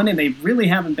 2001, and they really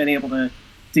haven't been able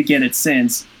to get it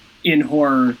since in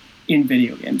horror in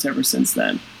video games ever since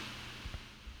then.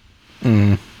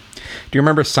 Do you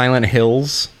remember Silent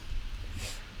Hills?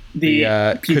 The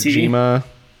PT? Kojima.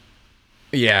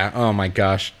 Yeah. Oh my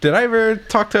gosh. Did I ever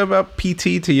talk about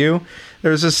PT to you?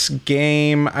 There was this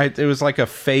game. It was like a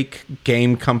fake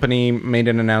game company made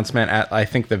an announcement at, I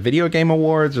think, the Video Game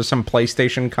Awards or some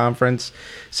PlayStation conference,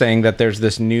 saying that there's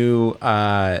this new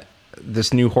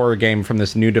horror game from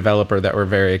this new developer that we're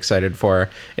very excited for.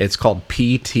 It's called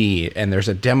PT, and there's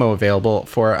a demo available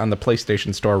for it on the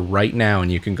PlayStation Store right now,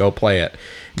 and you can go play it.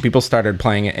 People started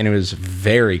playing it, and it was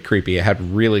very creepy. It had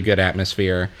really good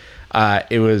atmosphere.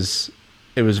 It was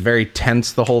very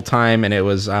tense the whole time, and it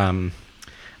was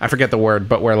I forget the word,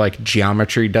 but where like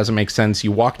geometry doesn't make sense.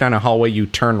 You walk down a hallway, you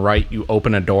turn right, you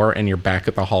open a door, and you're back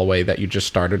at the hallway that you just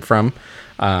started from.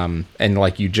 And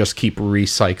like you just keep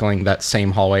recycling that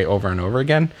same hallway over and over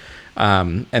again.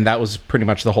 And that was pretty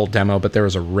much the whole demo, but there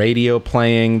was a radio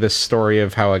playing this story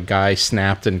of how a guy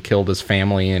snapped and killed his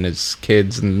family and his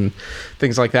kids and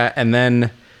things like that. And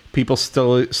then people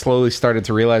still slowly started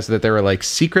to realize that there were like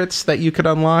secrets that you could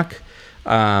unlock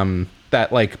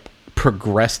that like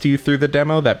progressed you through the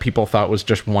demo that people thought was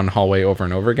just one hallway over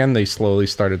and over again. They slowly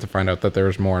started to find out that there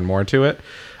was more and more to it.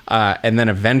 And then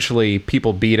eventually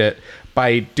people beat it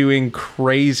by doing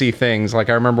crazy things. Like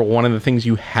I remember one of the things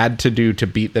you had to do to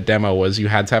beat the demo was you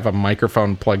had to have a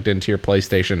microphone plugged into your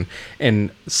PlayStation and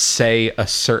say a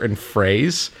certain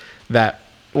phrase that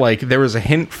like there was a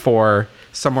hint for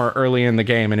somewhere early in the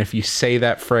game, and if you say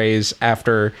that phrase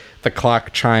after the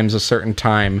clock chimes a certain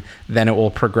time, then it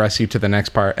will progress you to the next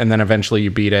part, and then eventually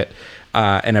you beat it,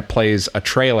 and it plays a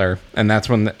trailer, and that's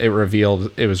when it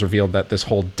was revealed that this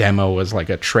whole demo was like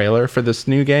a trailer for this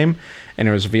new game, and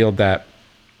it was revealed that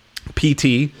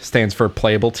PT stands for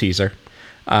playable teaser.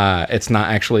 It's not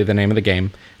actually the name of the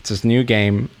game. It's this new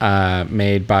game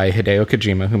made by Hideo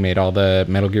Kojima, who made all the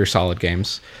Metal Gear Solid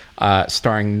games,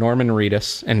 starring Norman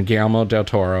Reedus and Guillermo del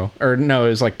Toro. Or no, it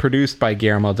was like produced by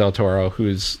Guillermo del Toro,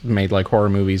 who's made like horror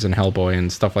movies and Hellboy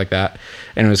and stuff like that.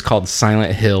 And it was called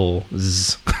Silent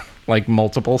Hills. Like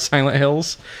multiple Silent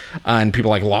Hills, and people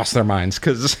like lost their minds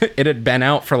because it had been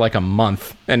out for like a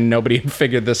month and nobody had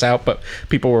figured this out, but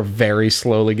people were very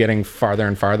slowly getting farther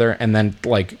and farther. And then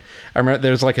like I remember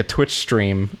there was like a Twitch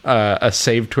stream, a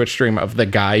saved Twitch stream of the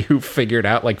guy who figured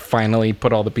out, like finally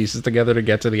put all the pieces together to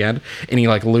get to the end, and he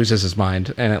like loses his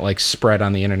mind, and it like spread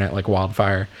on the internet like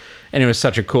wildfire. And it was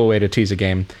such a cool way to tease a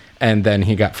game. And then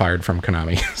he got fired from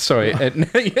Konami, so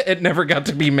it never got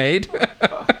to be made.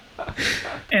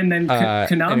 And then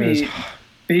Konami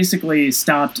basically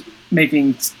stopped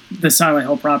making the Silent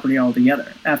Hill property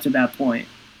altogether after that point.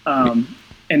 And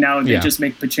now they just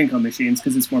make pachinko machines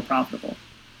because it's more profitable.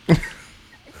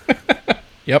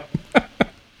 Yep.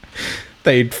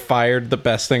 They fired the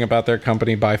best thing about their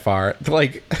company by far.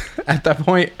 Like, at that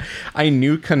point, I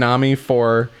knew Konami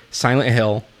for Silent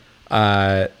Hill.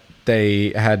 They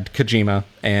had Kojima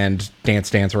and Dance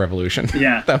Dance Revolution.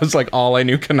 Yeah. That was like all I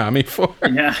knew Konami for.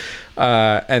 Yeah.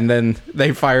 And then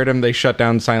they fired him. They shut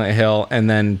down Silent Hill. And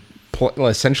then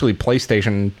essentially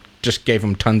PlayStation just gave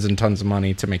them tons and tons of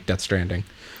money to make Death Stranding.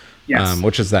 Yes.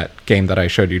 Which is that game that I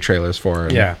showed you trailers for.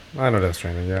 And, Yeah, I know Death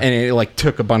Stranding, yeah. and it like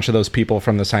took a bunch of those people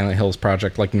from the Silent Hills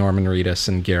project, like Norman Reedus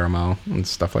and Guillermo and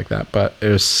stuff like that. But it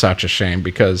was such a shame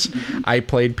because I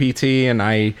played PT, and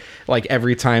I like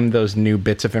every time those new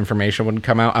bits of information would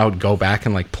come out, I would go back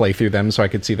and like play through them so I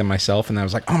could see them myself. And I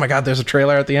was like, oh my god, there's a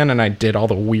trailer at the end, and I did all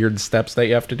the weird steps that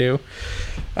you have to do,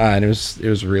 and it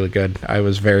was really good. I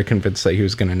was very convinced that he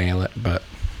was going to nail it, but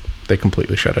they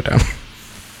completely shut it down.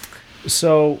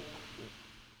 So,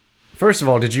 first of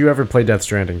all, did you ever play Death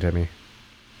Stranding, Timmy?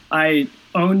 I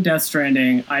own Death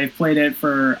Stranding. I played it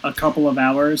for a couple of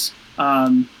hours.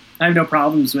 I have no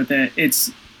problems with it.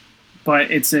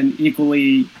 But it's an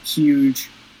equally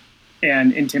huge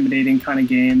and intimidating kind of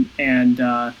game, and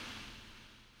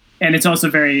it's also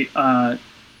very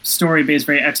story-based,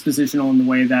 very expositional in the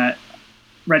way that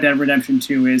Red Dead Redemption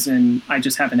 2 is, and I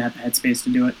just haven't had the headspace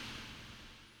to do it.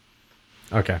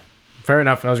 Okay. Fair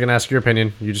enough. I was going to ask your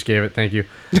opinion. You just gave it. Thank you.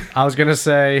 I was going to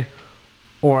say,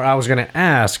 or I was going to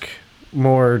ask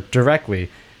more directly,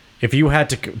 if you had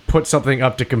to put something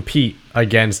up to compete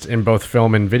against in both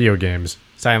film and video games,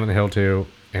 Silent Hill 2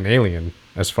 and Alien,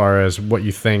 as far as what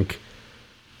you think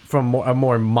from a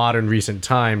more modern recent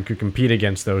time could compete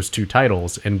against those two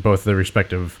titles in both the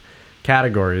respective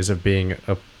categories of being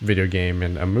a video game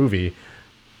and a movie,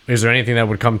 is there anything that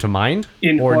would come to mind?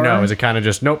 Or horror? no? Is it kind of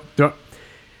just nope? Don't,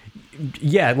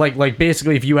 yeah, like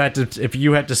basically, if you had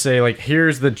to say like,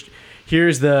 here's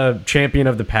the champion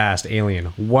of the past, Alien.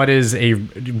 What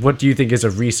do you think is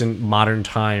a recent modern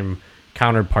time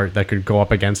counterpart that could go up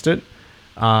against it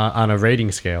on a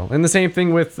rating scale? And the same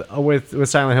thing with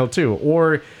Silent Hill 2.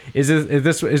 Or is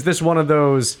this one of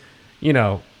those, you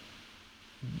know,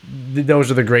 those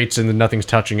are the greats and nothing's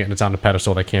touching it and it's on a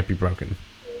pedestal that can't be broken?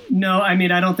 No, I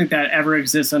mean, I don't think that ever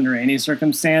exists under any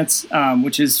circumstance,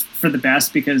 which is for the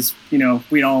best because, you know,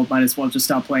 we all might as well just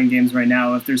stop playing games right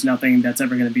now if there's nothing that's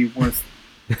ever going to be worth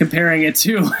comparing it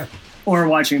to or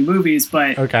watching movies.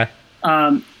 But okay.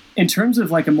 In terms of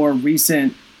like a more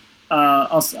recent,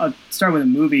 I'll start with a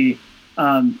movie.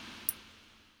 I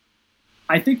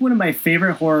think one of my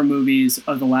favorite horror movies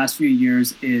of the last few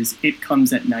years is It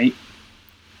Comes at Night.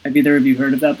 Have either of you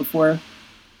heard of that before?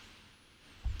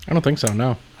 I don't think so,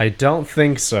 no. I don't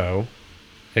think so.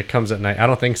 It Comes at Night. I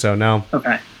don't think so, no.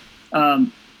 Okay.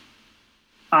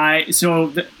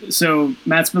 So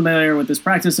Matt's familiar with this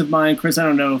practice of mine. Chris, I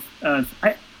don't know if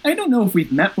I I don't know if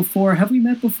we've met before. Have we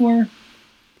met before?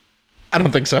 I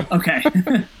don't think so. Okay.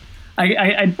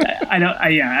 I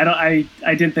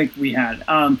didn't think we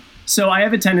had. So I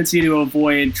have a tendency to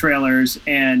avoid trailers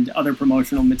and other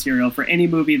promotional material for any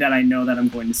movie that I know that I'm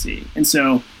going to see. And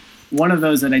so one of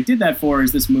those that I did that for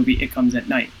is this movie, It Comes at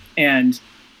Night. And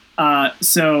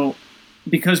so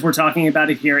because we're talking about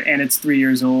it here and it's 3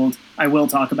 years old, I will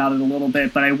talk about it a little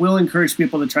bit, but I will encourage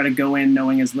people to try to go in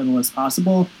knowing as little as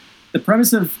possible. The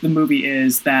premise of the movie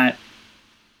is that,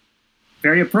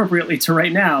 very appropriately to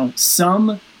right now,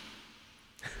 some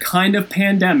kind of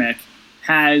pandemic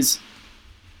has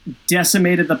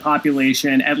decimated the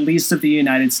population, at least of the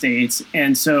United States.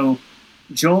 And so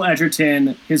Joel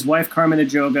Edgerton, his wife Carmen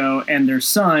Ejogo, and their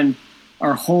son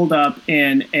are holed up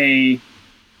in a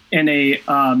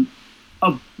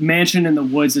mansion in the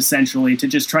woods, essentially, to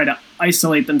just try to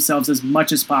isolate themselves as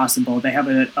much as possible. They have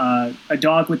a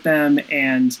dog with them,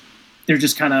 and they're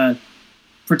just kind of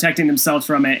protecting themselves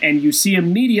from it. And you see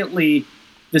immediately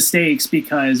the stakes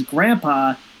because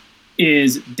Grandpa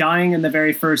is dying in the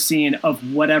very first scene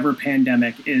of whatever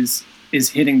pandemic is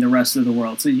hitting the rest of the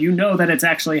world. So you know that it's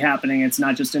actually happening. It's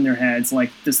not just in their heads.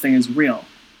 Like, this thing is real.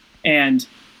 And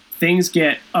things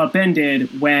get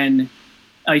upended when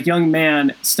a young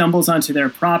man stumbles onto their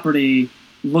property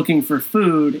looking for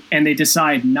food, and they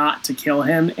decide not to kill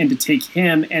him and to take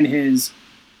him and his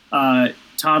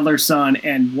toddler son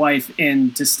and wife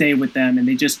in to stay with them. And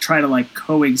they just try to like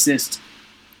coexist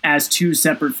as two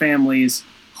separate families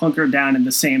hunkered down in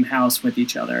the same house with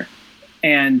each other.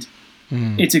 And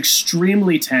it's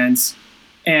extremely tense.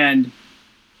 And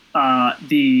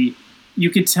you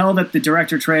could tell that the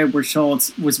director, Trey Edward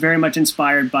Schultz, was very much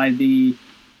inspired by the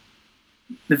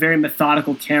very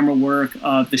methodical camera work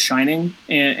of The Shining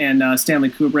and Stanley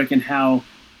Kubrick, and how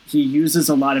he uses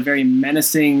a lot of very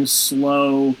menacing,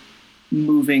 slow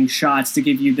moving shots to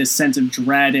give you this sense of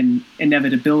dread and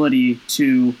inevitability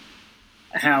to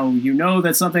how you know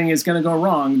that something is going to go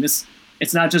wrong.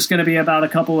 It's not just going to be about a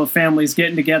couple of families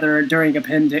getting together during a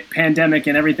pandemic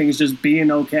and everything's just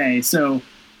being okay. So,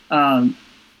 and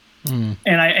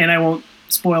I won't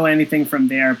spoil anything from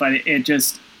there, but it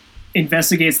just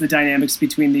investigates the dynamics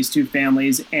between these two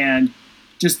families, and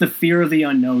just the fear of the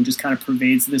unknown just kind of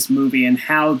pervades this movie, and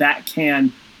how that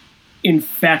can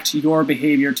infect your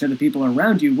behavior to the people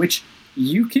around you, which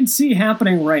you can see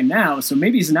happening right now. So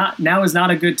maybe now is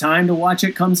not a good time to watch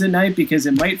It Comes at Night, because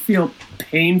it might feel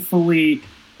painfully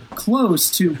close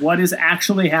to what is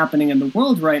actually happening in the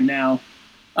world right now.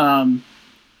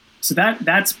 So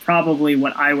that's probably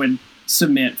what I would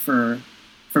submit for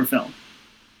film.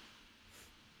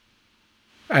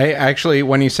 I actually,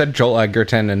 when you said Joel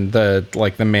Edgerton and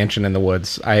the mansion in the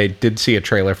woods, I did see a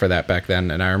trailer for that back then,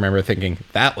 and I remember thinking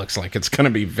that looks like it's going to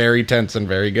be very tense and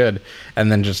very good, and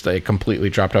then just it completely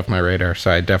dropped off my radar.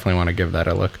 So I definitely want to give that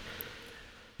a look.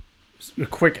 A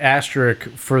quick asterisk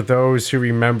for those who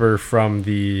remember from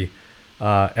the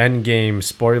Endgame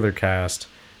spoiler cast.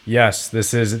 Yes,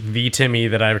 this is the Timmy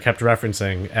that I kept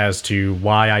referencing as to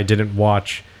why I didn't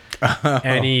watch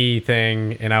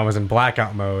anything and I was in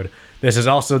blackout mode. This is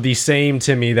also the same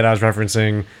Timmy that I was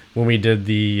referencing when we did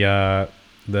the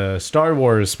Star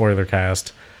Wars spoiler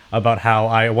cast, about how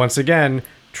I, once again,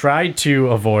 tried to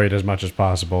avoid as much as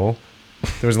possible.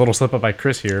 There was a little slip up by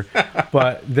Chris here.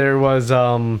 But there was...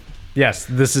 yes,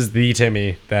 this is the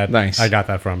Timmy that nice. I got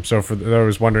that from. So for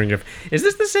those wondering is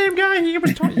this the same guy he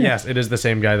was talking? Yes, it is the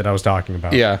same guy that I was talking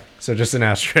about. Yeah. So just an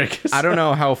asterisk. I don't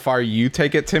know how far you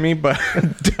take it, Timmy, but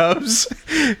Dubs,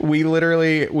 we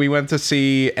went to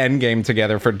see Endgame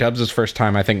together for Dubs' first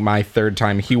time, I think my third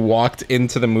time. He walked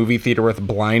into the movie theater with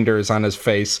blinders on his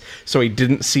face, so he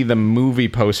didn't see the movie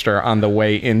poster on the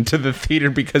way into the theater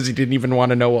because he didn't even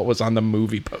want to know what was on the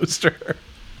movie poster.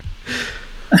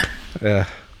 Yeah.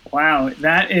 Wow,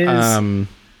 that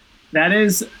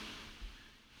is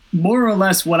more or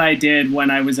less what I did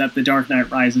when I was at the Dark Knight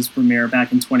Rises premiere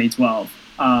back in 2012.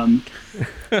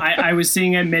 I was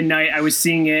seeing it at midnight. I was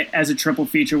seeing it as a triple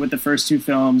feature with the first two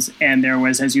films, and there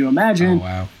was, as you imagine,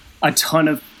 a ton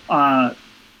of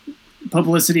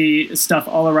publicity stuff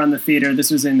all around the theater.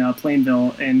 This was in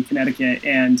Plainville in Connecticut,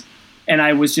 and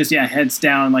I was just heads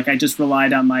down. Like, I just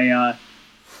relied on my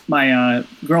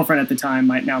girlfriend at the time,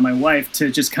 my wife, to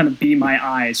just kind of be my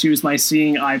eyes. She was my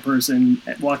seeing eye person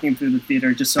walking through the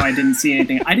theater, just so I didn't see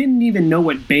anything. I didn't even know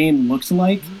what Bane looked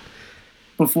like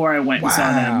before I went and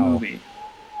saw that movie.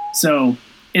 So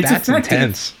it's That's effective.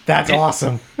 Intense. That's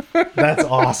awesome. That's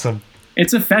awesome.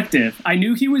 It's effective. I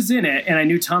knew he was in it, and I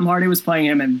knew Tom Hardy was playing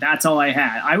him, and that's all I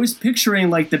had. I was picturing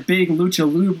like the big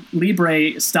Lucha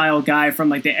Libre style guy from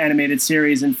like the animated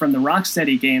series and from the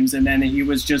Rocksteady games, and then he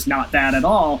was just not that at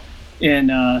all in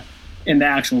the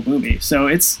actual movie. So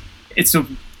it's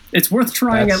worth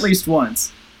trying at least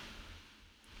once.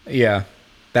 Yeah,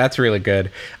 that's really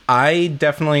good. I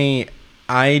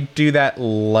do that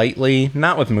lightly,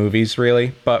 not with movies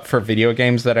really, but for video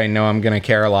games that I know I'm going to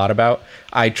care a lot about,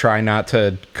 I try not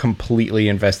to completely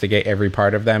investigate every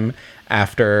part of them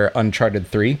after Uncharted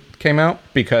 3 came out,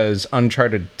 because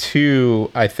Uncharted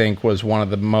 2, I think, was one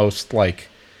of the most, like,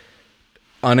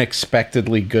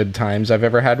 unexpectedly good times I've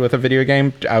ever had with a video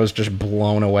game. I was just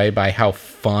blown away by how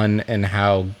fun and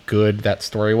how good that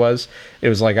story was. It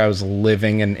was like I was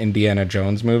living an Indiana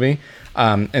Jones movie.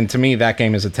 And to me, that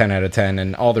game is a 10 out of 10,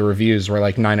 and all the reviews were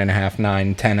like 9.5,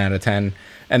 9, 10 out of 10.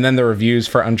 And then the reviews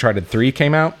for Uncharted 3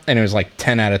 came out, and it was like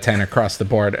 10 out of 10 across the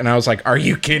board. And I was like, are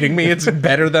you kidding me? It's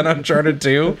better than Uncharted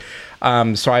 2?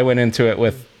 So I went into it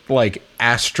with like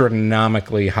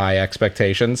astronomically high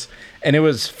expectations, and it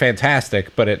was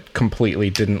fantastic, but it completely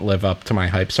didn't live up to my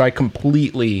hype. So I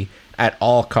completely, at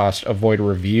all cost, avoid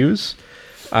reviews.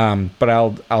 But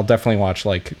I'll definitely watch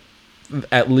like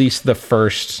at least the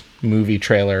first movie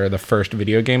trailer or the first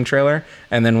video game trailer,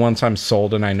 and then once I'm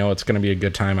sold and I know it's going to be a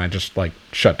good time, I just like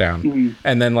shut down.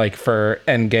 And then like for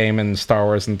Endgame and Star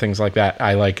Wars and things like that,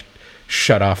 I like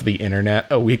shut off the internet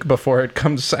a week before it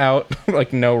comes out.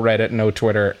 Like no Reddit, no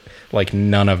Twitter, like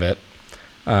none of it.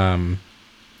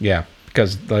 Yeah,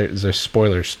 because there's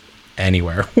spoilers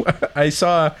anywhere. I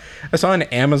saw an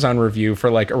Amazon review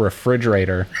for like a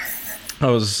refrigerator.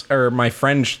 My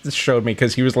friend showed me,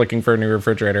 because he was looking for a new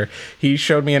refrigerator. He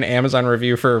showed me an Amazon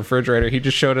review for a refrigerator. He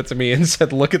just showed it to me and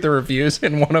said, look at the reviews.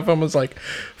 And one of them was like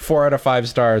 4 out of 5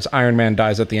 stars. Iron Man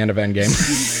dies at the end of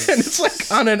Endgame. And it's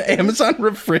like on an Amazon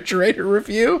refrigerator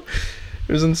review.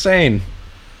 It was insane.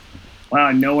 Wow,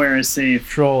 nowhere is safe.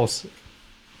 Trolls.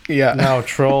 Yeah. No,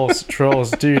 trolls.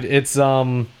 Dude, it's,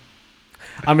 I'm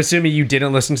assuming you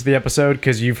didn't listen to the episode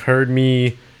because you've heard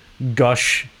me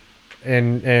gush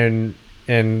and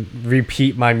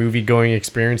repeat my movie going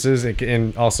experiences,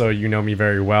 and also you know me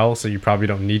very well, so you probably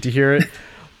don't need to hear it.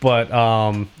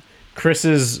 But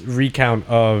Chris's recount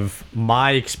of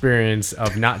my experience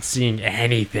of not seeing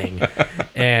anything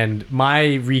and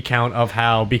my recount of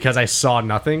how, because I saw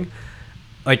nothing,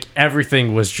 like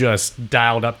everything was just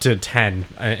dialed up to 10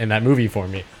 in that movie for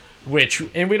me,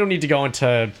 and we don't need to go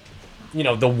into, you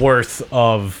know, the worth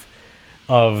of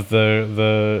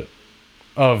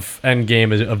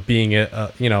Endgame of being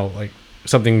a you know, like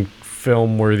something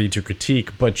film worthy to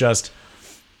critique, but just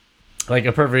like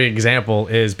a perfect example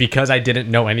is because I didn't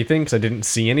know anything, because I didn't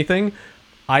see anything,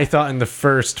 I thought in the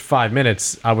first 5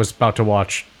 minutes I was about to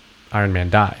watch Iron Man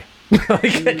die.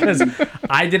 Because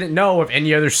I didn't know of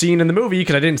any other scene in the movie,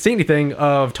 because I didn't see anything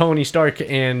of Tony Stark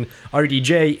and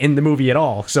RDJ in the movie at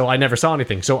all, so I never saw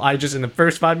anything. So I just, in the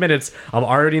first 5 minutes, I'm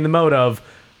already in the mode of,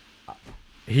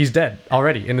 he's dead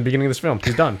already in the beginning of this film.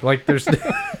 He's done. Like, there's,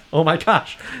 oh my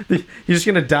gosh, he's just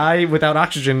gonna die without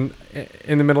oxygen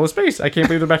in the middle of space. I can't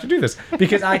believe they're about to do this,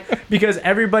 because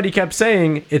everybody kept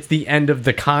saying it's the end of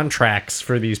the contracts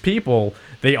for these people.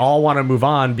 They all want to move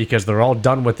on because they're all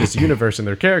done with this universe and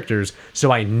their characters.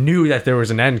 So I knew that there was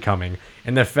an end coming,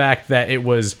 and the fact that it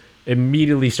was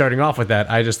immediately starting off with that,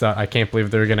 I just thought, I can't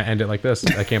believe they're gonna end it like this.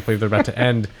 I can't believe they're about to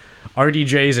end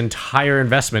RDJ's entire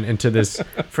investment into this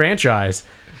franchise,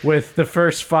 with the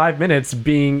first 5 minutes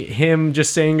being him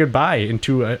just saying goodbye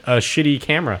into a shitty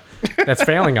camera that's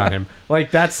failing on him.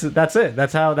 Like, that's it.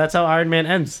 That's how Iron Man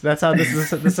ends. That's how this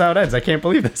is how it ends. I can't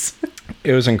believe this.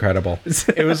 It was incredible.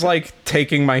 It was like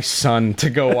taking my son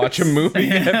to go watch a movie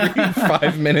every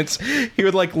 5 minutes. He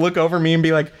would like look over me and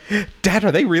be like, "Dad,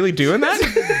 are they really doing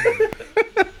that?"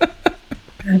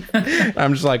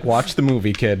 I'm just like, watch the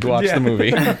movie, kid. Watch the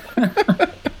movie.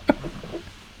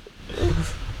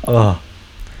 Oh.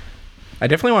 I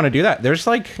definitely want to do that. There's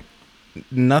like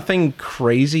nothing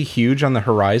crazy huge on the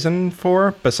horizon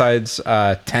besides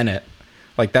Tenet.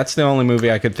 Like, that's the only movie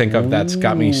I could think of that's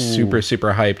got me super,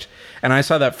 super hyped. And I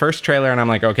saw that first trailer and I'm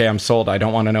like, okay, I'm sold. I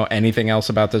don't want to know anything else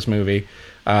about this movie,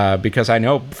 because I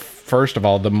know, first of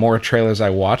all, the more trailers I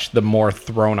watch, the more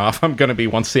thrown off I'm going to be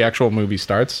once the actual movie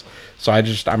starts. So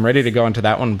I'm ready to go into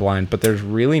that one blind. But there's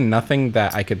really nothing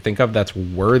that I could think of that's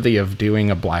worthy of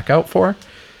doing a blackout for.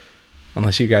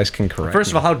 Unless you guys can correct First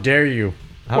of all, how dare you?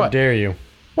 How dare you?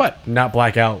 What? Not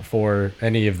black out for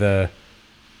any of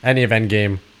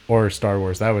Endgame or Star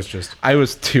Wars. That was just... I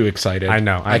was too excited. I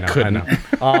know. I couldn't.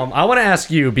 I want to ask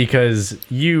you, because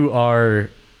you are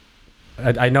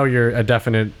I know you're a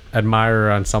definite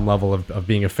admirer on some level of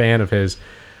being a fan of his.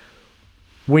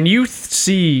 When you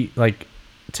see like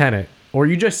Tenet, or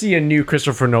you just see a new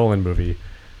Christopher Nolan movie,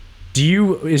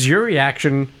 is your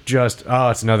reaction just, oh,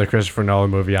 it's another Christopher Nolan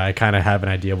movie, I kind of have an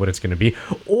idea what it's going to be?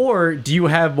 Or do you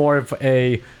have more of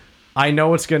a, I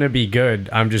know it's going to be good,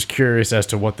 I'm just curious as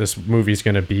to what this movie's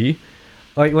going to be?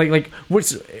 Like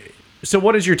so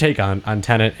what is your take on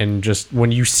Tenet, and just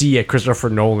when you see a Christopher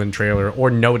Nolan trailer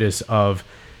or notice of,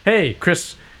 hey,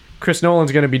 Chris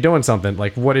Nolan's going to be doing something,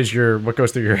 like what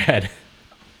goes through your head?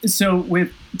 So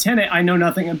with Tenet, I know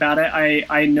nothing about it.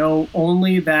 I know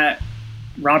only that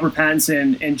Robert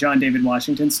Pattinson and John David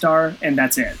Washington star, and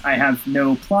that's it. I have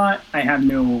no plot. I have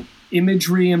no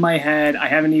imagery in my head. I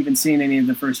haven't even seen any of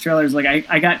the first trailers. Like,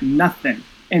 I got nothing.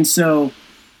 And so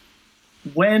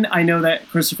when I know that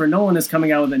Christopher Nolan is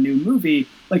coming out with a new movie,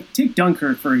 like take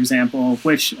Dunkirk, for example,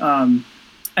 which I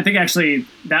think actually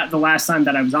that the last time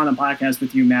that I was on a podcast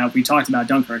with you, Matt, we talked about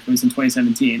Dunkirk. It was in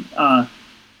 2017.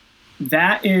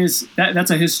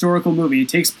 That's a historical movie. It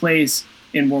takes place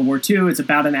in World War II. It's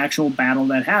about an actual battle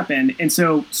that happened. And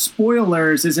so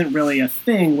spoilers isn't really a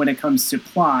thing when it comes to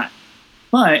plot.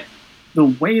 But the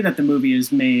way that the movie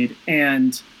is made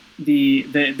and the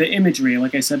imagery,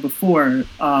 like I said before,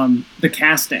 the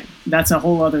casting, that's a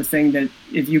whole other thing that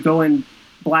if you go in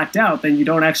blacked out, then you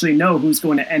don't actually know who's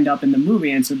going to end up in the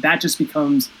movie. And so that just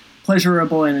becomes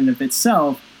pleasurable in and of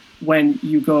itself when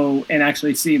you go and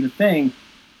actually see the thing.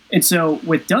 And so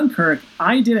with Dunkirk,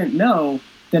 I didn't know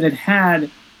that it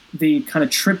had the kind of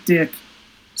triptych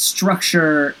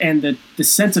structure and the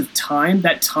sense of time.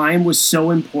 That time was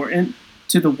so important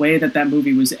to the way that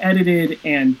movie was edited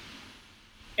and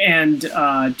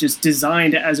just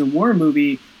designed as a war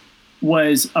movie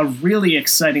was a really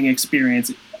exciting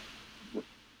experience.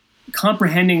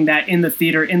 Comprehending that in the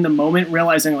theater, in the moment,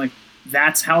 realizing like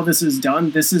that's how this is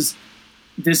done. This is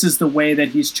the way that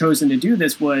he's chosen to do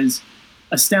this was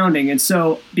astounding. And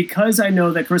so because I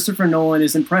know that Christopher Nolan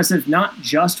is impressive, not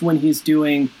just when he's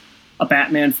doing a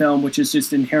Batman film, which is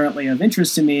just inherently of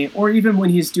interest to me, or even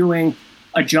when he's doing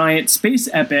a giant space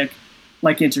epic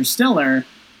like Interstellar,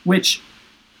 which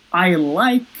I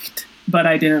liked, but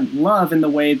I didn't love in the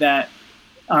way that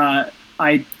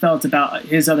I felt about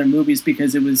his other movies,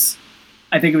 because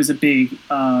I think it was a big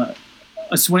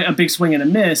swing and a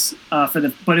miss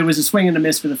but it was a swing and a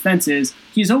miss for the fences.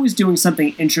 He's always doing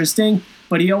something interesting,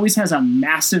 but he always has a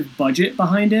massive budget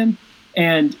behind him,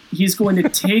 and he's going to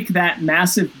take that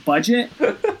massive budget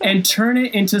and turn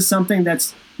it into something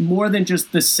that's more than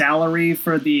just the salary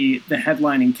for the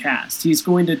headlining cast. He's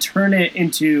going to turn it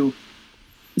into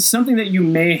something that you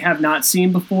may have not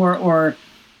seen before, or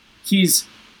he's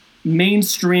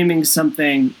mainstreaming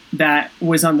something that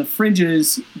was on the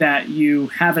fringes that you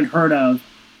haven't heard of.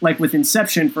 Like with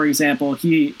Inception, for example,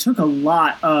 he took a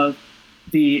lot of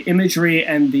the imagery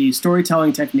and the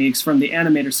storytelling techniques from the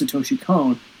animator Satoshi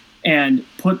Kon and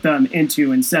put them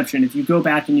into Inception. If you go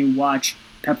back and you watch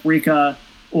Paprika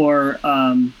or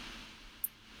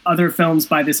other films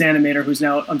by this animator who's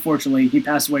now, unfortunately, he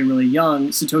passed away really young,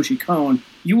 Satoshi Kon,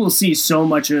 you will see so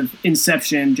much of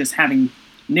Inception just having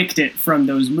nicked it from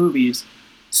those movies.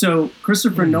 So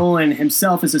Christopher Nolan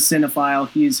himself is a cinephile.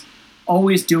 He's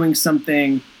always doing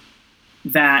something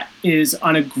that is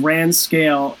on a grand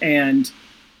scale and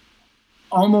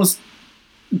almost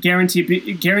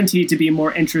guaranteed to be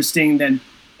more interesting than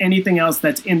anything else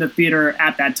that's in the theater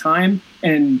at that time,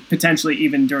 and potentially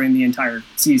even during the entire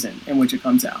season in which it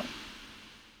comes out.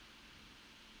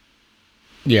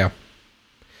 Yeah,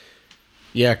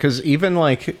 because even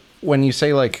like when you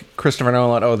say like Christopher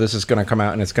Nolan, oh, this is going to come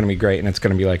out and it's going to be great and it's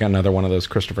going to be like another one of those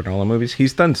Christopher Nolan movies,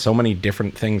 he's done so many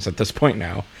different things at this point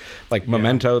now. Like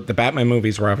Memento, the Batman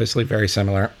movies were obviously very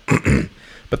similar.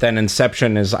 But then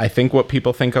Inception is, I think, what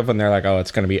people think of when they're like, oh,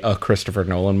 it's going to be a Christopher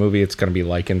Nolan movie. It's going to be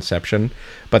like Inception.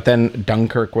 But then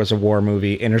Dunkirk was a war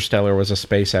movie. Interstellar was a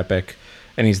space epic.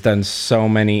 And he's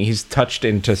touched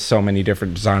into so many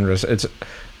different genres. It's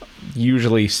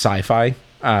usually sci-fi.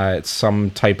 It's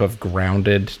some type of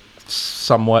grounded,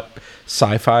 somewhat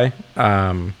sci-fi.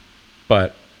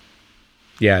 But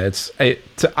yeah,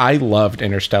 I loved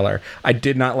Interstellar. I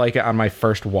did not like it on my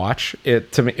first watch.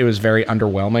 To me, it was very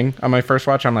underwhelming on my first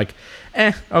watch. I'm like,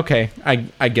 okay,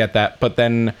 I get that. But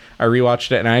then I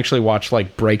rewatched it, and I actually watched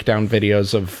like breakdown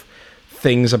videos of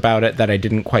things about it that I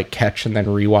didn't quite catch, and then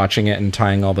rewatching it and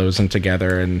tying all those in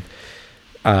together, and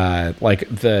like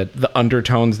the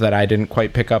undertones that I didn't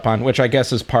quite pick up on, which I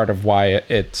guess is part of why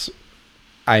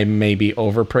I may be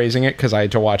overpraising it, because I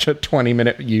had to watch a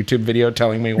 20-minute YouTube video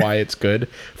telling me why it's good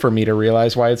for me to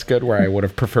realize why it's good, where I would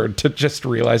have preferred to just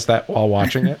realize that while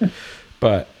watching it.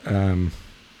 But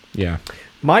yeah.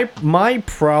 My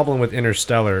problem with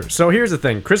Interstellar. So here's the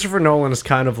thing: Christopher Nolan is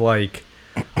kind of like,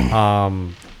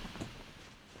 to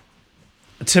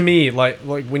me, like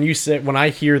when I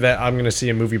hear that I'm gonna see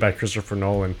a movie by Christopher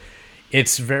Nolan,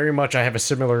 it's very much I have a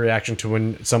similar reaction to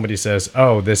when somebody says,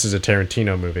 "Oh, this is a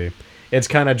Tarantino movie." It's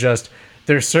kind of just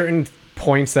there's certain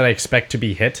points that I expect to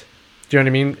be hit. Do you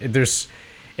know what I mean?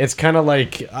 It's kind of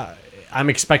like I'm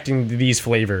expecting these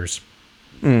flavors.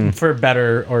 For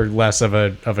better or less of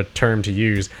a term to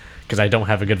use, because I don't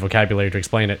have a good vocabulary to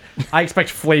explain it. I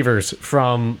expect flavors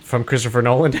from Christopher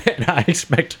Nolan, and I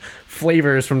expect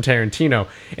flavors from Tarantino.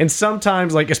 And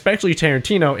sometimes, like especially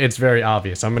Tarantino, it's very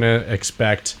obvious. I'm gonna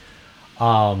expect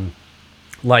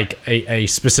like a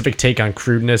specific take on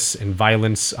crudeness and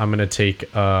violence. I'm gonna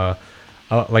take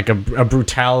like a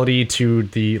brutality to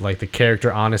the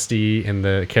character honesty and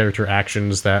the character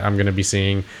actions that I'm gonna be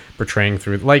seeing portraying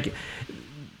through like.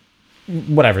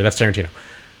 Whatever, that's Tarantino.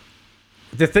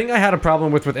 The thing I had a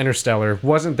problem with Interstellar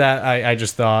wasn't that I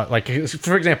just thought, like,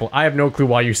 for example, I have no clue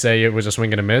why you say it was a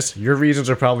swing and a miss. Your reasons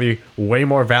are probably way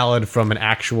more valid from an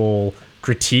actual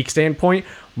critique standpoint.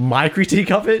 My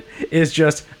critique of it is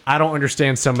just I don't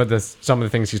understand some of the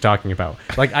things he's talking about.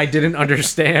 Like, I didn't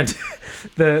understand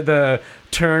the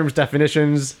terms,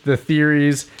 definitions, the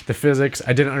theories, the physics.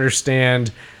 I didn't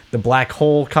understand the black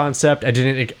hole concept. I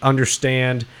didn't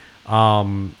understand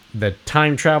the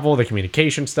time travel, the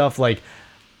communication stuff. Like,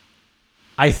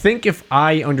 I think if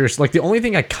I understood, like, the only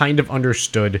thing I kind of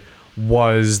understood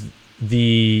was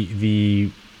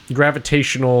the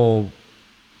gravitational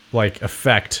like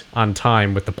effect on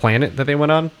time with the planet that they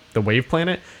went on, the wave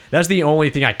planet. That's the only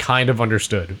thing I kind of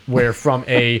understood. Where from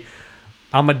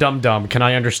I'm a dum-dum, can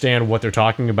I understand what they're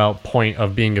talking about point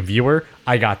of being a viewer?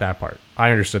 I got that part.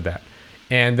 I understood that.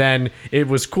 And then it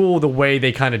was cool the way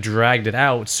they kind of dragged it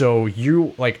out. So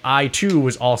I too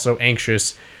was also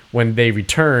anxious when they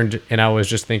returned, and I was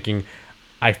just thinking,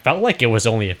 I felt like it was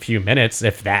only a few minutes,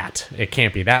 if that. It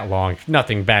can't be that long.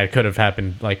 Nothing bad could have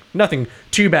happened. Like, nothing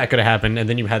too bad could have happened. And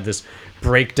then you had this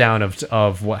breakdown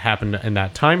of what happened in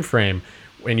that time frame,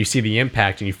 and you see the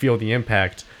impact and you feel the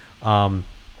impact.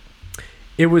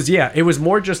 It was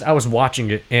more just I was watching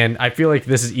it, and I feel like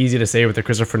this is easy to say with a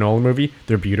Christopher Nolan movie.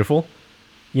 They're beautiful.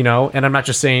 You know, and I'm not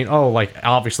just saying, oh, like,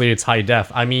 obviously it's high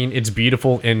def. I mean, it's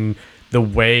beautiful in the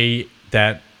way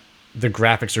that the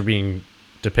graphics are being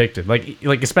depicted.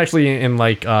 Like especially in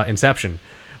Inception,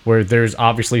 where there's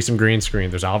obviously some green screen.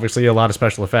 There's obviously a lot of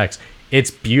special effects.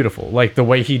 It's beautiful. Like, the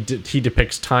way he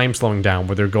depicts time slowing down,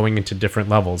 where they're going into different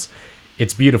levels.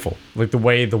 It's beautiful. Like, the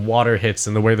way the water hits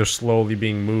and the way they're slowly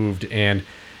being moved, and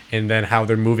then how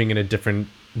they're moving in a different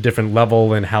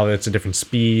level, and how it's a different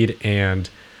speed. And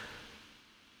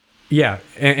yeah,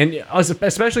 and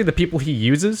especially the people he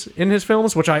uses in his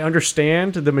films, which I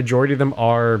understand the majority of them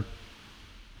are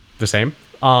the same.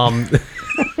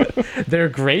 They're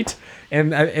great,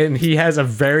 and he has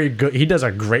he does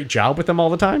a great job with them all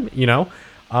the time, you know.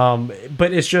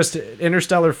 But it's just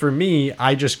Interstellar for me,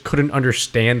 I just couldn't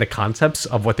understand the concepts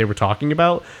of what they were talking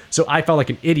about, so I felt like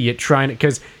an idiot trying to,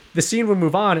 because the scene would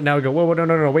move on, and now I go, whoa,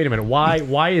 no, wait a minute.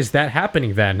 Why is that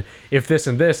happening then? If this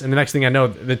and this, and the next thing I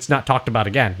know, it's not talked about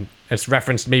again. It's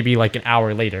referenced maybe like an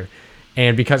hour later.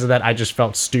 And because of that, I just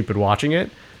felt stupid watching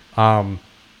it.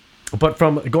 But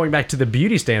from going back to the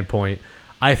beauty standpoint,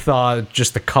 I thought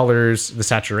just the colors, the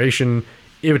saturation,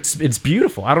 it's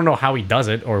beautiful. I don't know how he does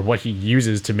it or what he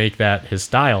uses to make that his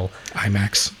style.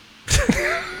 IMAX.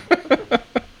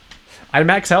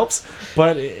 IMAX helps,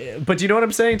 but you know what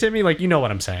I'm saying, Timmy? Like, you know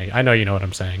what I'm saying. I know you know what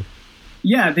I'm saying.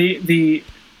 Yeah,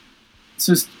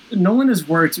 so Nolan has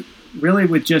worked really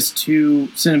with just two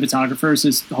cinematographers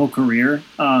his whole career.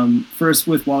 First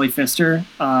with Wally Pfister,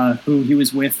 who he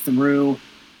was with through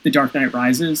The Dark Knight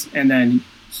Rises, and then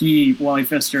Wally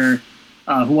Pfister,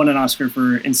 who won an Oscar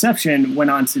for Inception, went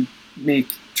on to make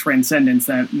Transcendence,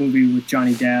 that movie with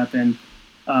Johnny Depp and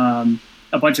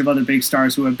a bunch of other big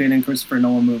stars who have been in Christopher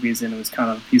Nolan movies, and it was kind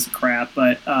of a piece of crap.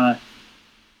 But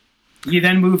he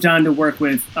then moved on to work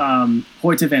with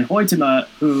Hoyte van Hoytema,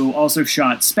 who also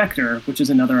shot Spectre, which is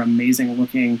another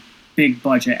amazing-looking,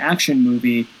 big-budget action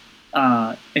movie.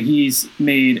 He's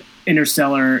made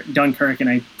Interstellar, Dunkirk, and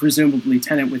I presumably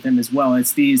Tenet with him as well.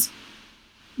 It's these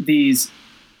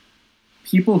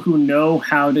people who know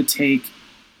how to take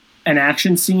an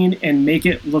action scene and make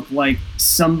it look like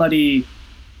somebody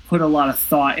put a lot of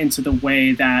thought into the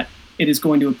way that it is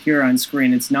going to appear on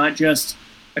screen. It's not just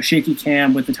a shaky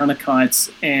cam with a ton of cuts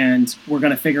and we're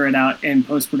going to figure it out in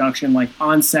post-production. Like,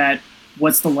 on set,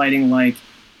 what's the lighting like?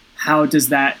 How does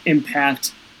that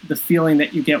impact the feeling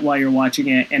that you get while you're watching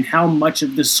it? And how much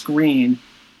of the screen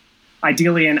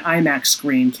ideally an IMAX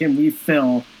screen, can we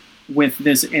fill with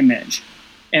this image?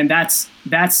 And that's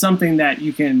something that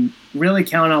you can really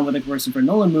count on with a Christopher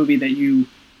Nolan movie, that you,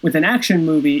 with an action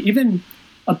movie, even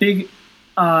a big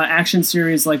action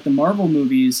series like the Marvel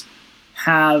movies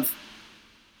have,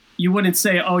 you wouldn't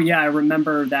say, oh yeah, I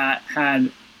remember that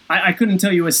had, I couldn't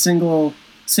tell you a single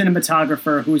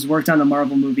cinematographer who's worked on a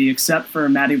Marvel movie except for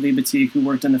Matty Libatique, who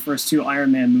worked on the first 2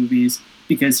 Iron Man movies,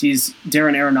 because he's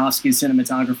Darren Aronofsky's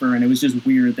cinematographer, and it was just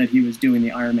weird that he was doing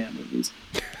the Iron Man movies.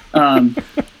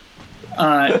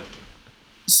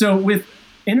 So with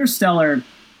Interstellar,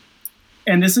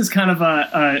 and this is kind of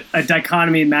a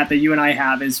dichotomy, Matt, that you and I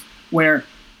have, is where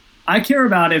I care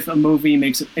about if a movie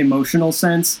makes emotional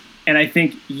sense, and I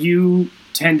think you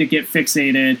tend to get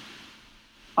fixated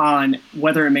on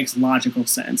whether it makes logical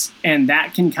sense. And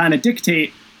that can kind of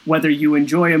dictate whether you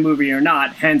enjoy a movie or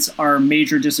not, hence our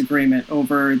major disagreement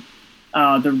over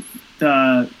the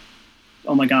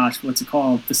oh my gosh, what's it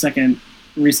called? The second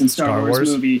recent Star Wars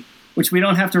movie, which we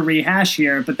don't have to rehash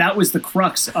here, but that was the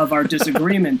crux of our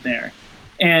disagreement there.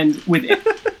 And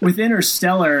with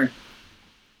Interstellar,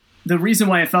 the reason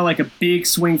why it felt like a big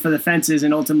swing for the fences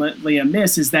and ultimately a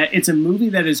miss is that it's a movie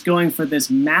that is going for this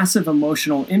massive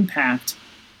emotional impact.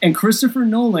 And Christopher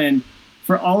Nolan,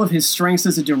 for all of his strengths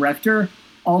as a director,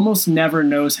 almost never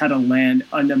knows how to land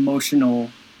an emotional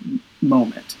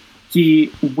moment. He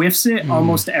whiffs it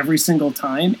almost every single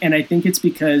time, and I think it's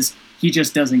because he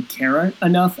just doesn't care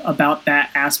enough about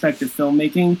that aspect of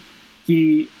filmmaking.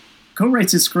 He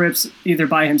co-writes his scripts either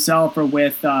by himself or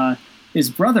with his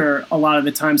brother a lot of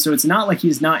the time, so it's not like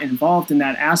he's not involved in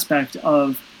that aspect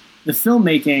of the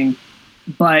filmmaking,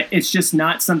 but it's just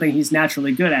not something he's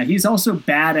naturally good at. He's also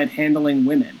bad at handling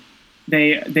women.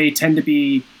 They tend to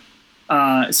be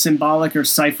symbolic or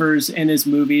ciphers in his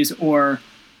movies, or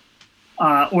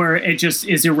it just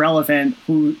is irrelevant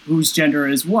whose gender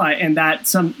is what, and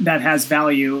that has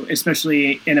value,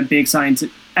 especially in a big science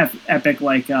epic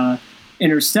like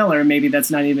Interstellar. Maybe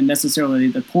that's not even necessarily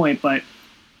the point, but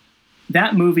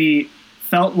that movie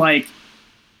felt like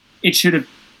it should have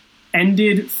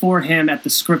ended for him at the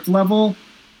script level.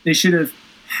 They should have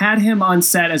had him on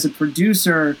set as a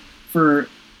producer for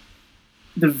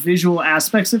the visual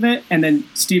aspects of it, and then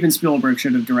Steven Spielberg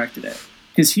should have directed it,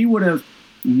 because he would have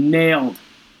nailed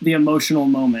the emotional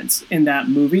moments in that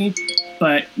movie.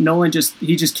 But Nolan just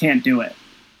can't do it,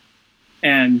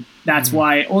 and that's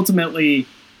why ultimately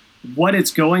what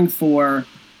it's going for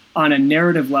on a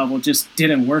narrative level just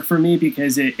didn't work for me,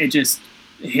 because it just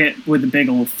hit with a big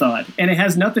old thud. And it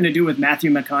has nothing to do with Matthew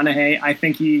McConaughey. I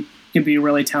think he can be a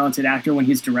really talented actor when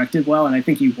he's directed well, and I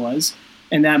think he was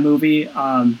in that movie.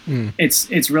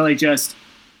 It's really just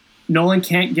Nolan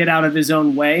can't get out of his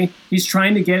own way. He's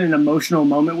trying to get an emotional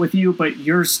moment with you, but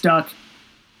you're stuck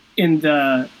in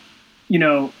the,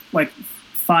 like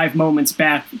 5 moments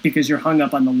back because you're hung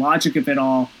up on the logic of it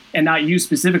all. And not you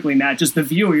specifically, Matt, just the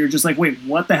viewer. You're just like, wait,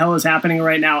 what the hell is happening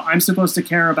right now? I'm supposed to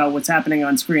care about what's happening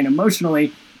on screen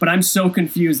emotionally, but I'm so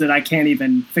confused that I can't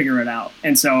even figure it out.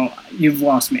 And so you've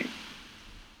lost me.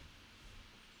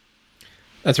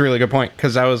 That's a really good point,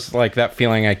 because that was like that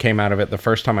feeling I came out of it the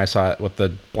first time I saw it, with the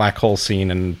black hole scene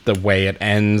and the way it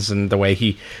ends and the way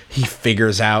he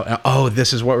figures out, oh,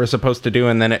 this is what we're supposed to do,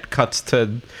 and then it cuts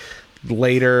to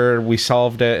later we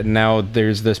solved it and now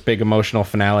there's this big emotional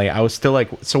finale. I was still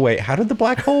like, so wait, how did the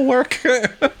black hole work?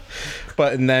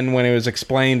 And then when it was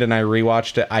explained and I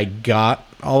rewatched it, I got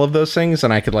all of those things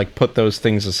and I could like put those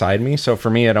things aside me. So for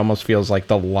me, it almost feels like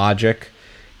the logic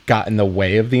got in the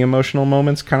way of the emotional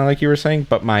moments, kind of like you were saying,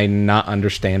 but my not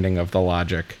understanding of the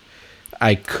logic,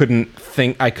 I couldn't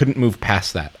move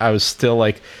past that. I was still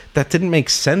like, that didn't make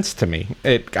sense to me.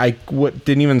 Didn't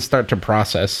even start to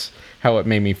process how it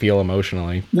made me feel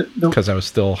emotionally, because I was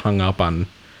still hung up on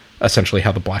essentially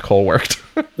how the black hole worked.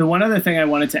 The one other thing I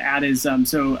wanted to add is,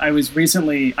 so I was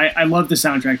recently, I love the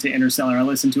soundtrack to Interstellar. I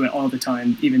listen to it all the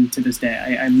time, even to this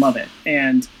day. I love it.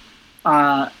 And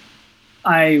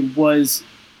I was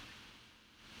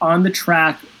on the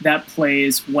track that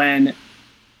plays when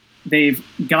they've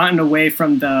gotten away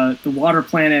from the water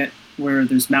planet where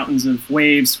there's mountains of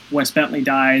waves. Wes Bentley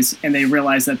dies, and they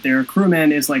realize that their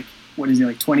crewman is like, what is he,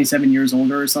 like 27 years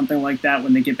older or something like that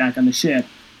when they get back on the ship.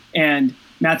 And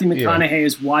Matthew McConaughey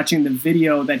is watching the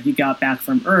video that he got back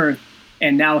from Earth,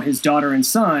 and now his daughter and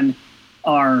son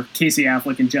are Casey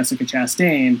Affleck and Jessica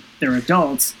Chastain. They're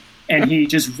adults, and he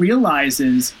just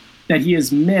realizes that he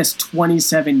has missed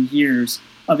 27 years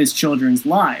of his children's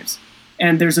lives.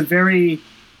 And there's a very,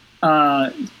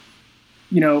 for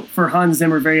Hans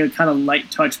Zimmer, very kind of light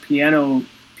touch piano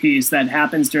piece that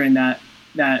happens during that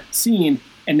scene.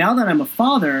 And now that I'm a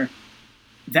father,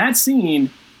 that scene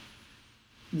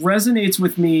resonates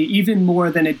with me even more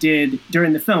than it did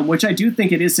during the film, which I do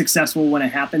think it is successful when it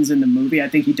happens in the movie. I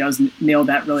think he does nail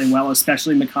that really well,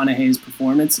 especially McConaughey's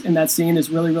performance in that scene is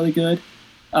really, really good.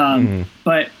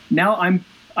 But now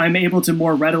I'm able to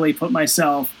more readily put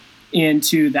myself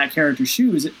into that character's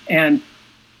shoes. And,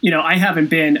 I haven't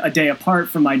been a day apart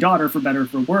from my daughter, for better or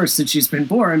for worse, since she's been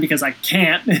born, because I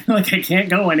can't, I can't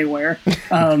go anywhere.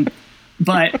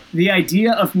 But the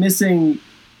idea of missing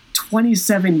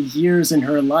 27 years in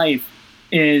her life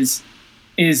is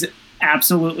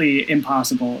absolutely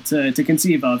impossible to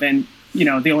conceive of. And,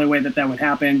 the only way that would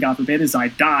happen, God forbid, is I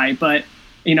die. But,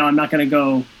 I'm not going to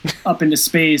go up into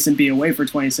space and be away for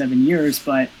 27 years.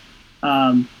 But,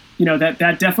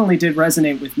 that definitely did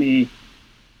resonate with me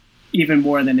even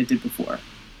more than it did before.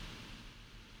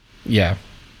 Yeah.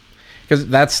 Because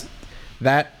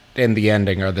that and the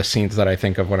ending are the scenes that I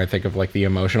think of when I think of like the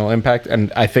emotional impact.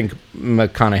 And I think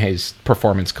McConaughey's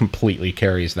performance completely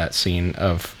carries that scene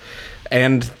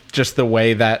and just the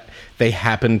way that they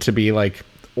happen to be like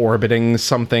orbiting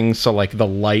something. So like the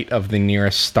light of the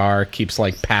nearest star keeps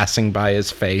like passing by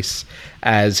his face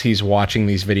as he's watching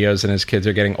these videos, and his kids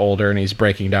are getting older and he's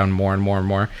breaking down more and more and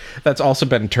more. That's also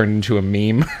been turned into a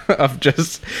meme of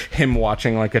just him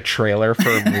watching like a trailer for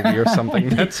a movie or something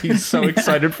that he's so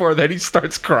excited for that he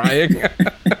starts crying.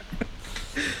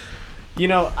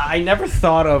 I never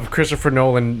thought of Christopher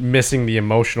Nolan missing the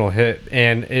emotional hit,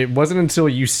 and it wasn't until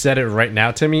you said it right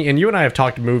now to me, and you and I have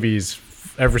talked movies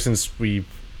ever since we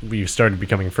started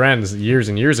becoming friends years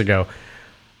and years ago.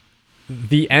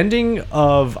 The ending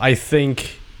of, I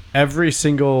think, every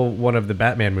single one of the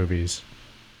Batman movies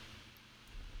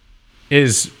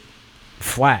is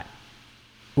flat.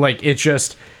 Like, it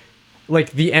just,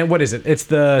 like, the end, what is it? It's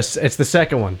the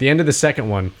second one. The end of the second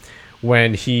one,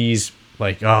 when he's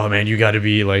like, oh man, you got to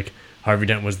be like, Harvey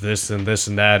Dent was this and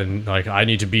that, and like, I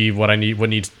need to be what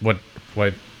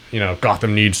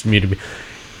Gotham needs me to be.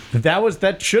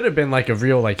 That should have been like a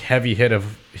real like heavy hit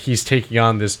of he's taking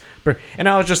on this, and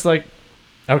I was just like,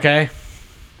 okay,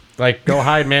 like, go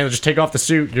hide, man, just take off the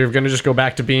suit, you're gonna just go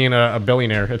back to being a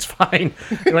billionaire, it's fine.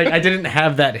 Like, I didn't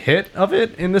have that hit of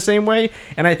it in the same way.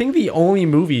 And I think the only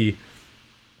movie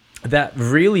that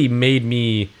really made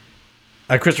me,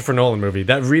 a Christopher Nolan movie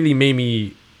that really made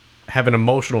me have an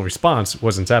emotional response,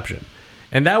 was Inception.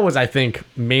 And that was, I think,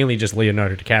 mainly just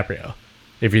Leonardo DiCaprio.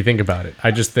 If you think about it,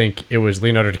 I just think it was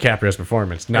Leonardo DiCaprio's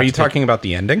performance. Are you talking about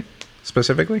the ending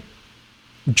specifically?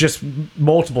 Just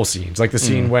multiple scenes, like the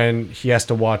scene when he has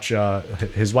to watch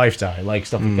his wife die, like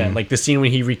stuff like that. Like the scene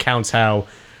when he recounts how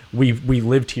we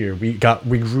lived here, we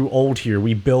grew old here,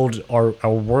 we build our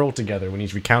world together. When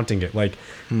he's recounting it, like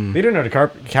Leonardo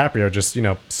DiCaprio just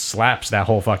slaps that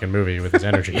whole fucking movie with his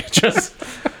energy. Just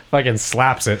fucking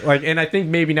slaps it. Like, and I think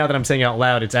maybe now that I'm saying it out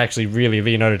loud, it's actually really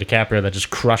Leonardo DiCaprio that just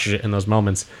crushes it in those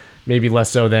moments. Maybe less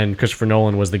so than Christopher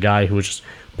Nolan was the guy who was just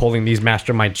pulling these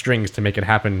mastermind strings to make it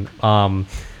happen.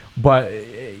 But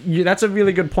that's a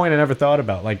really good point I never thought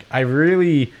about. Like, I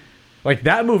really, like,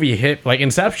 that movie hit, like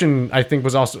Inception, I think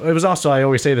was also, I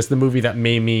always say this, the movie that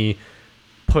made me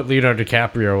put Leonardo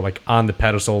DiCaprio like on the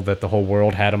pedestal that the whole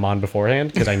world had him on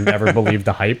beforehand, because I never believed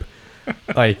the hype.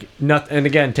 Like, nothing, and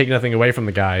again, take nothing away from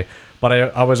the guy, but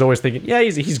I was always thinking, yeah,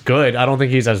 he's good. I don't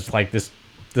think he's as like this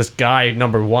guy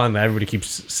number one that everybody keeps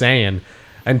saying,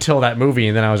 until that movie.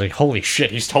 And then I was like, holy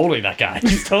shit, he's totally that guy.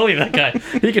 He's totally that guy.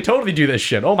 He could totally do this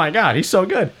shit. Oh my God, he's so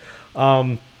good.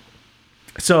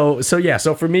 So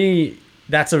for me,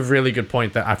 that's a really good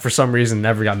point that I, for some reason,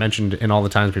 never got mentioned in all the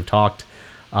times we've talked,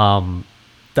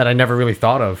 that I never really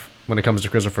thought of when it comes to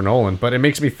Christopher Nolan. But it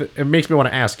makes me want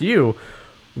to ask you,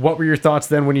 what were your thoughts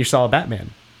then when you saw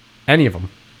Batman? Any of them?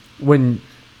 When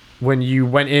you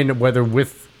went in, whether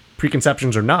with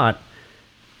preconceptions or not,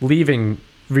 leaving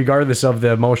regardless of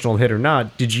the emotional hit or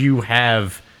not, did you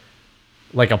have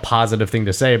like a positive thing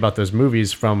to say about those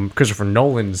movies from Christopher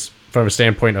Nolan's, from a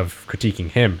standpoint of critiquing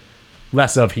him,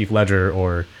 less of Heath Ledger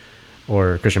or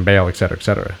Christian Bale, et cetera, et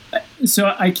cetera?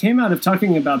 So I came out of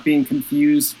talking about being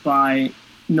confused by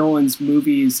Nolan's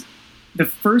movies. The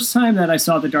first time that I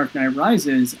saw The Dark Knight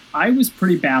Rises, I was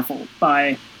pretty baffled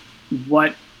by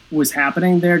what was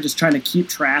happening there, just trying to keep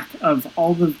track of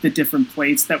all of the different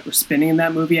plates that were spinning in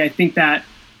that movie. I think that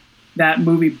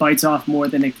movie bites off more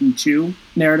than it can chew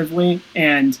narratively,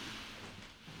 and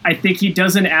I think he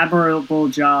does an admirable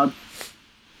job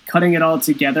cutting it all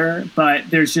together, but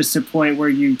there's just a point where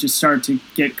you just start to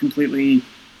get completely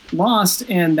lost,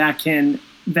 and that can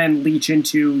then leach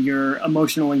into your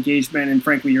emotional engagement and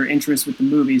frankly your interest with the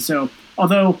movie. So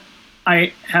although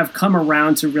I have come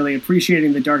around to really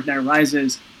appreciating The Dark Knight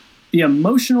Rises, the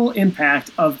emotional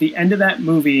impact of the end of that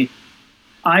movie,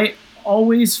 I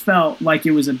always felt like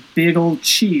it was a big old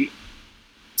cheat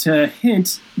to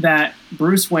hint that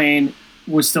Bruce Wayne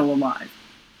was still alive.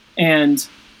 And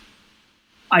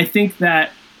I think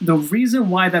that the reason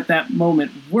why that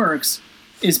moment works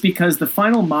is because the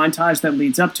final montage that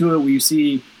leads up to it, where you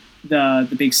see the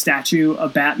big statue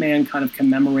of Batman kind of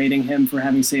commemorating him for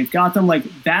having saved Gotham,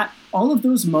 like that, all of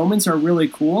those moments are really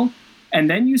cool. And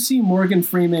then you see Morgan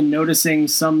Freeman noticing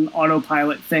some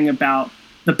autopilot thing about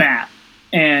the bat,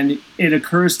 and it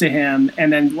occurs to him,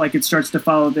 and then like it starts to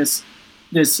follow this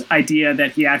idea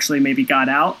that he actually maybe got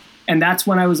out. And that's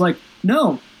when I was like,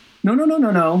 no,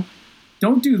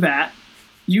 don't do that.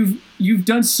 You've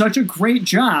done such a great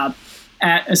job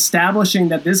at establishing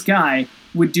that this guy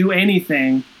would do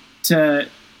anything to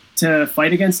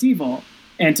fight against evil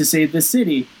and to save the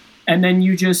city. And then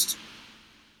you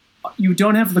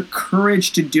don't have the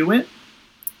courage to do it,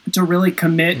 to really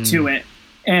commit to it.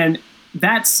 And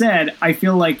that said, I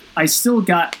feel like I still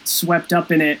got swept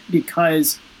up in it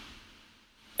because,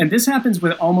 and this happens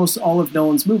with almost all of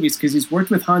Nolan's movies, because he's worked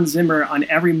with Hans Zimmer on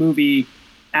every movie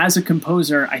as a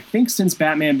composer, I think since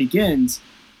Batman Begins.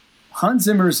 Hans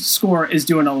Zimmer's score is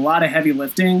doing a lot of heavy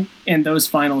lifting in those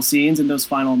final scenes and those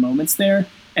final moments there.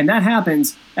 And that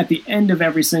happens at the end of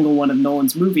every single one of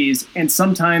Nolan's movies. And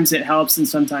sometimes it helps and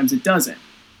sometimes it doesn't.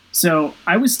 So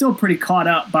I was still pretty caught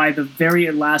up by the very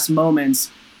last moments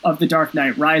of The Dark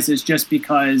Knight Rises, just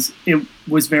because it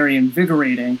was very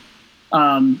invigorating.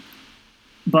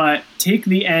 But take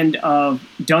the end of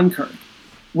Dunkirk,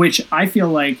 which I feel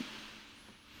like,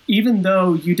 even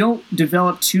though you don't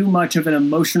develop too much of an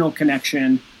emotional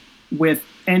connection with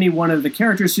any one of the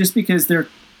characters, just because they're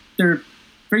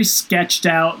very sketched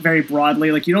out very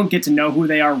broadly, like you don't get to know who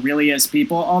they are really as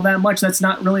people all that much. That's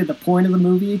not really the point of the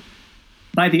movie.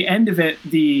 By the end of it,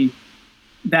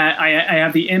 I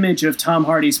have the image of Tom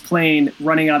Hardy's plane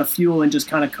running out of fuel and just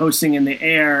kind of coasting in the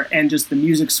air, and just the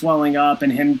music swelling up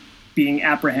and him being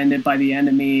apprehended by the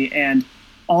enemy, and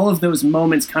all of those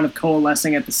moments kind of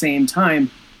coalescing at the same time.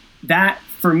 That,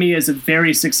 for me, is a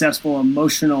very successful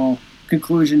emotional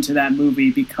conclusion to that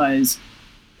movie, because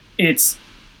it's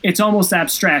almost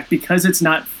abstract, because it's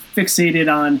not fixated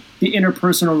on the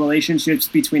interpersonal relationships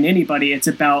between anybody. It's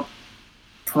about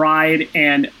pride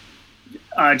and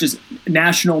just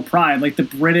national pride. Like the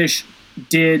British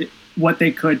did what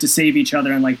they could to save each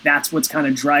other, and like that's what's kind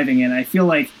of driving it. And I feel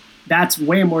like that's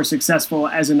way more successful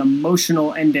as an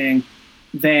emotional ending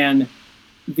than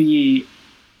the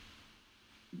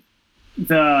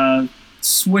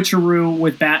switcheroo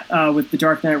with The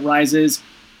Dark Knight Rises.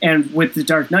 And with The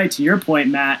Dark Knight, to your point,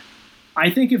 Matt, I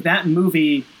think if that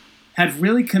movie had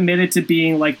really committed to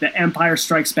being like the Empire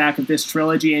Strikes Back of this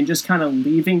trilogy, and just kind of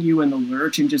leaving you in the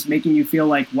lurch and just making you feel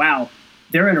like, wow,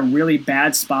 they're in a really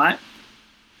bad spot,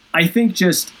 I think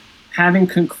just having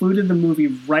concluded the movie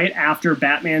right after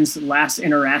Batman's last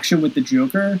interaction with the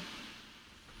Joker,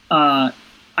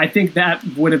 I think that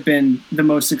would have been the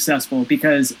most successful,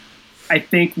 because I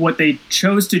think what they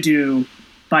chose to do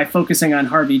by focusing on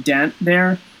Harvey Dent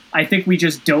there, I think we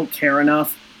just don't care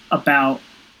enough about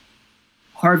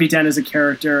Harvey Dent as a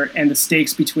character and the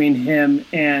stakes between him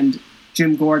and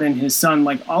Jim Gordon, his son.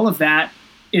 Like, all of that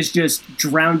is just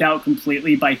drowned out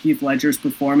completely by Heath Ledger's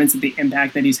performance and the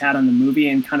impact that he's had on the movie,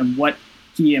 and kind of what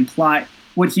he implied,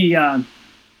 the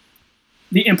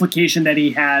implication that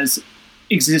he has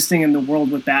existing in the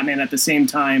world with Batman at the same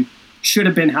time should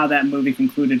have been how that movie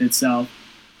concluded itself.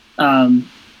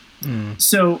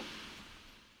 So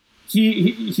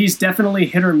he's definitely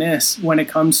hit or miss when it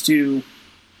comes to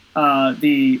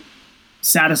the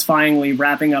satisfyingly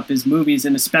wrapping up his movies,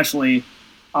 and especially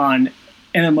on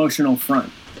an emotional front.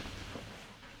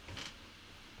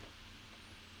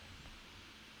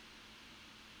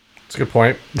 That's a good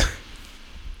point.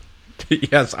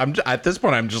 Yes, at this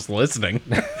point I'm just listening.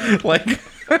 Like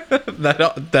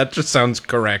that just sounds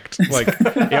correct. Like,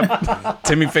 yep,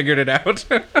 Timmy figured it out.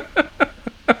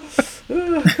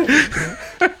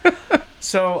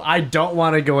 So I don't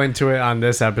want to go into it on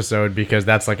this episode, because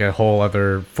that's like a whole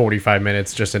other 45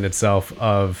 minutes just in itself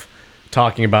of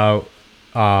talking about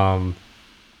the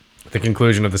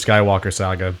conclusion of the Skywalker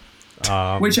saga.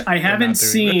 Which I haven't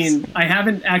seen. I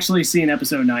haven't actually seen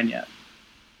episode 9 yet.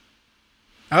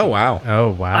 Oh, wow. Oh,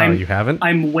 wow. You haven't?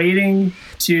 I'm waiting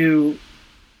to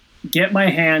get my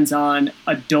hands on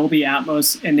a Dolby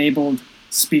Atmos enabled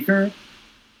speaker,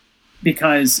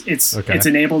 because it's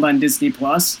enabled on Disney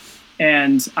Plus,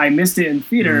 and I missed it in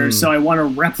theaters, so I want to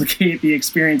replicate the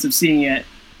experience of seeing it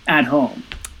at home.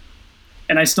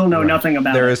 And I still know nothing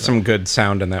about it. There is some good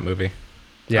sound in that movie.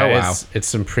 Yeah, oh, wow. It's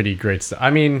some pretty great stuff. I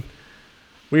mean,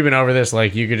 we've been over this.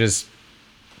 Like, you could just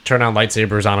turn on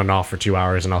lightsabers on and off for 2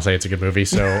 hours, and I'll say it's a good movie.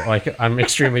 So, like, I'm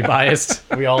extremely biased.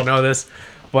 We all know this.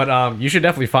 But you should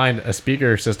definitely find a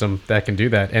speaker system that can do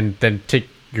that, and then take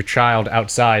your child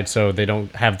outside so they don't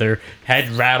have their head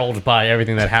rattled by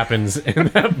everything that happens in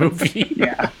that movie.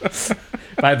 Yeah.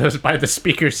 by the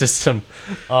speaker system.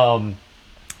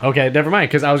 Okay, never mind.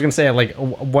 Because I was gonna say, like,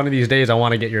 one of these days I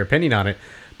want to get your opinion on it,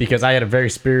 because I had a very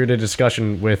spirited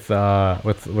discussion with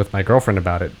my girlfriend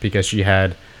about it, because she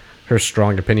had her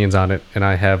strong opinions on it and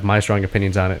I have my strong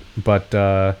opinions on it. But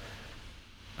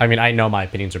I mean, I know my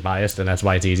opinions are biased, and that's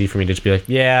why it's easy for me to just be like,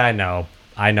 yeah, I know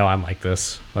I'm like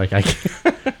this. Like,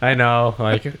 I know,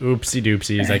 like, oopsie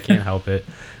doopsies, I can't help it.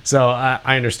 So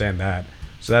I understand that.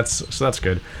 So that's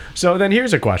good. So then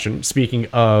here's a question. Speaking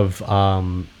of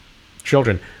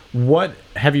children, what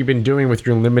have you been doing with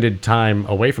your limited time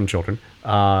away from children?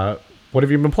 What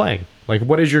have you been playing? Like,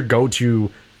 what is your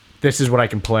go-to? This is what I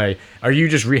can play. Are you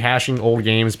just rehashing old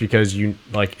games because you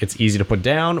like it's easy to put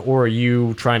down, or are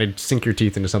you trying to sink your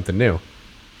teeth into something new?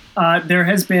 There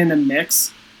has been a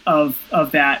mix of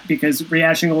that, because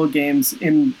rehashing old games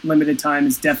in limited time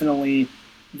is definitely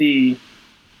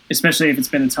especially if it's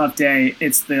been a tough day,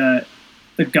 it's the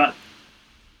gut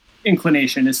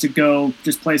inclination is to go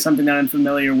just play something that I'm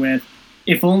familiar with,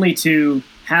 if only to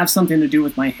have something to do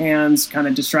with my hands, kind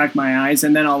of distract my eyes,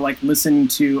 and then I'll like listen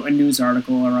to a news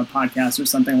article or a podcast or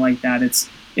something like that. It's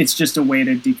just a way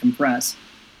to decompress.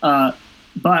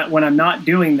 But when I'm not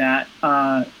doing that,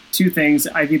 two things.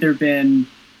 I've either been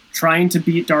trying to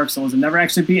beat Dark Souls. I've never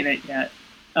actually beaten it yet,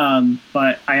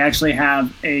 but I actually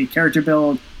have a character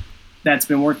build that's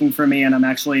been working for me, and I'm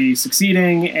actually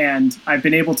succeeding, and I've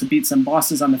been able to beat some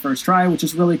bosses on the first try, which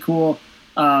is really cool.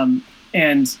 And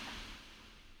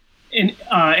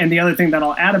the other thing that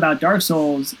I'll add about Dark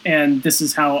Souls, and this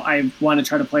is how I want to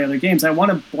try to play other games, I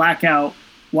want to black out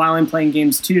while I'm playing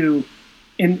games too,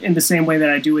 in the same way that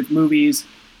I do with movies,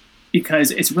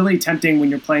 because it's really tempting when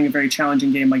you're playing a very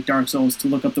challenging game like Dark Souls to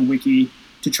look up the wiki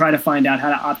to try to find out how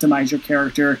to optimize your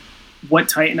character, what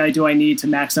Titanite do I need to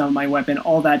max out my weapon,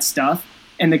 all that stuff.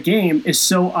 And the game is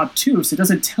so obtuse, it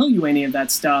doesn't tell you any of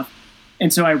that stuff.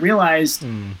 And so I realized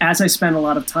as I spent a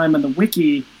lot of time on the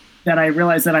wiki that I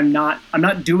realized that I'm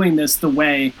not doing this the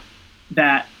way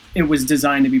that it was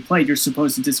designed to be played. You're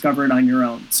supposed to discover it on your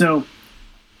own. So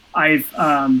I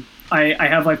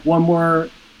have like one more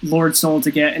Lord Soul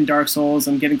to get in Dark Souls.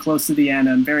 I'm getting close to the end.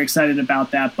 I'm very excited about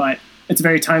that, but it's a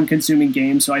very time-consuming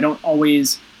game, so I don't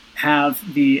always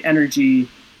have the energy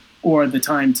or the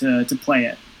time to play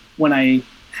it. When I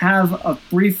have a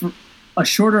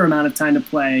shorter amount of time to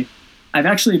play, I've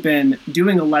actually been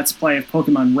doing a Let's Play of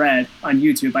Pokemon Red on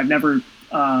YouTube. I've never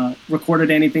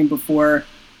recorded anything before.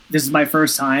 This is my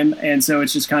first time, and so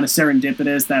it's just kind of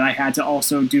serendipitous that I had to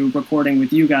also do recording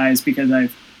with you guys, because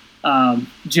I've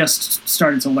just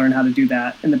started to learn how to do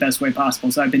that in the best way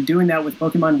possible. So I've been doing that with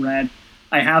Pokemon Red.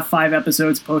 I have 5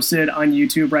 episodes posted on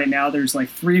YouTube right now. There's like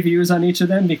 3 views on each of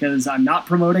them because I'm not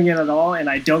promoting it at all, and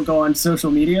I don't go on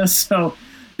social media, so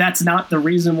that's not the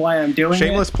reason why I'm doing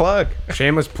Shameless it. plug.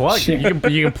 Shameless plug. You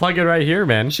can plug it right here,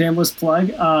 man. Shameless plug.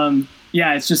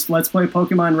 Yeah, it's just Let's Play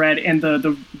Pokemon Red, and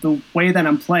the way that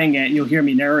I'm playing it, and you'll hear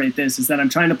me narrate this, is that I'm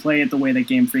trying to play it the way that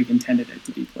Game Freak intended it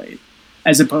to be played,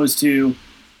 as opposed to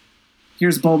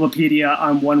here's Bulbapedia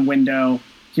on one window,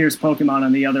 here's Pokemon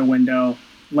on the other window.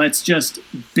 Let's just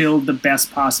build the best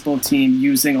possible team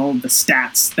using all of the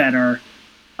stats that are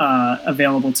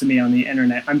available to me on the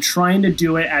internet. I'm trying to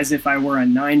do it as if I were a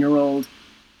 9-year-old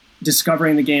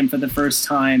discovering the game for the first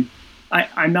time.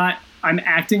 I'm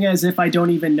acting as if I don't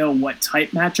even know what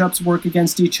type matchups work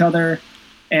against each other,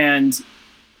 and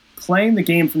playing the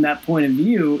game from that point of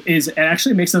view it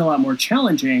actually makes it a lot more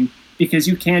challenging, because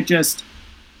you can't just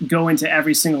go into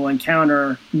every single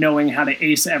encounter knowing how to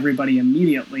ace everybody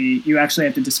immediately. You actually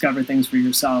have to discover things for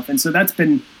yourself. And so that's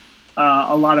been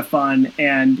a lot of fun,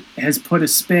 and has put a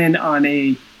spin on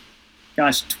a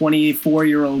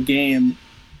 24-year-old game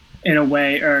in a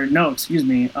way, or no, excuse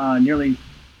me, nearly,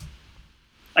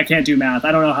 I can't do math.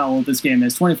 I don't know how old this game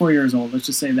is. 24 years old. Let's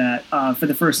just say that for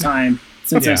the first time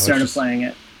since I started playing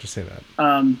it. Just say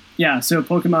that. So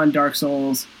Pokemon Dark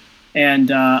Souls, and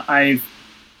I've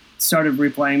started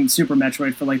replaying Super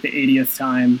Metroid for like the 80th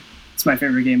time. It's my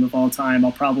favorite game of all time.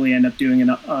 I'll probably end up doing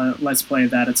a Let's Play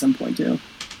of that at some point too.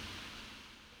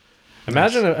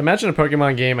 Imagine a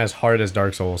Pokemon game as hard as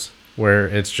Dark Souls, where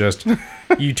it's just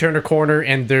you turn a corner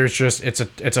and there's just it's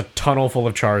a tunnel full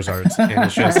of Charizards, and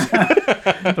it's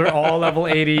just they're all level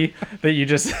 80. That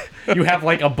you have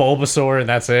like a Bulbasaur and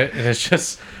that's it, and it's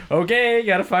just okay. You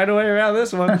got to find a way around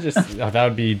this one. Just that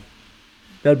would be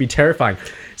terrifying.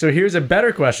 So here's a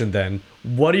better question then.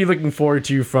 What are you looking forward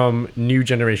to from new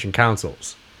generation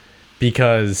consoles?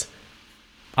 Because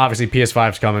obviously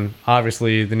PS5's coming.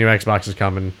 Obviously the new Xbox is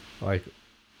coming. Like,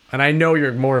 and I know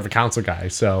you're more of a console guy,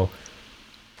 so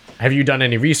have you done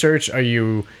any research? Are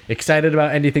you excited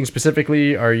about anything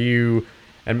specifically? Are you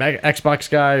an Xbox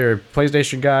guy or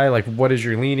PlayStation guy? Like, what is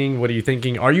your leaning? What are you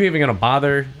thinking? Are you even going to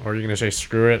bother? Or are you going to say,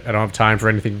 screw it, I don't have time for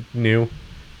anything new?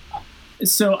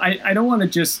 So I don't want to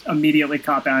just immediately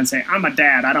cop out and say, I'm a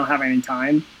dad, I don't have any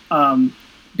time.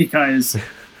 Because,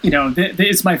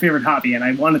 it's my favorite hobby, and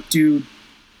I want to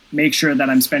make sure that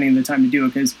I'm spending the time to do it.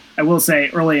 Because I will say,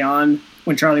 early on,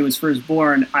 when Charlie was first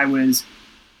born, I was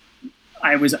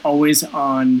always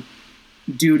on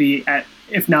duty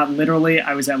if not literally,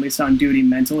 I was at least on duty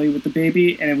mentally with the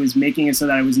baby, and it was making it so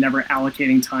that I was never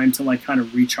allocating time to like kind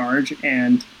of recharge,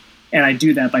 and I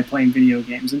do that by playing video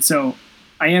games. And so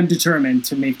I am determined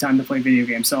to make time to play video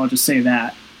games, so I'll just say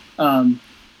that.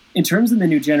 In terms of the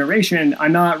new generation,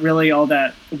 I'm not really all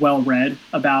that well read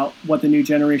about what the new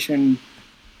generation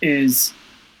is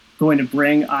going to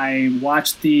bring. I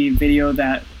watched the video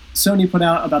that Sony put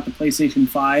out about the PlayStation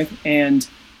 5, and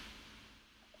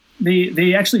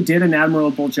they actually did an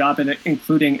admirable job at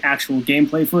including actual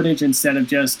gameplay footage instead of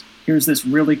just, here's this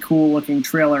really cool looking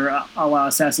trailer a la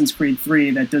Assassin's Creed 3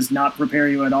 that does not prepare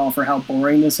you at all for how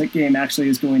boring this game actually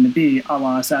is going to be, a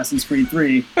la Assassin's Creed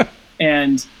 3.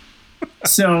 And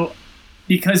so,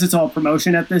 because it's all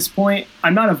promotion at this point,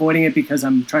 I'm not avoiding it because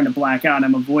I'm trying to black out.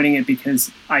 I'm avoiding it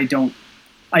because I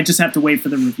just have to wait for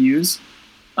the reviews.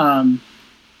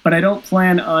 But I don't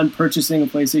plan on purchasing a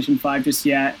PlayStation 5 just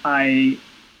yet. I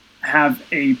have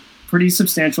a pretty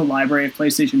substantial library of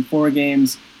PlayStation 4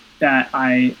 games that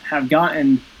I have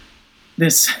gotten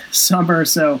this summer.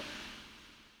 So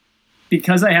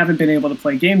because I haven't been able to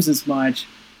play games as much,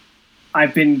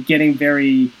 I've been getting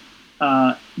very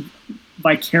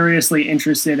vicariously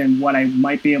interested in what I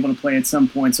might be able to play at some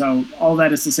point. So all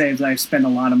that is to say is I've spent a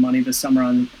lot of money this summer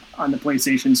on the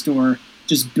PlayStation Store,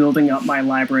 just building up my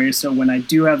library. So when I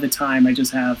do have the time, I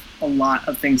just have a lot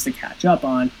of things to catch up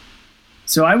on.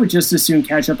 So I would just as soon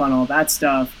catch up on all that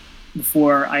stuff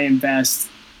before I invest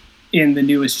in the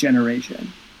newest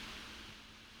generation.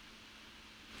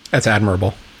 That's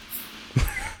admirable.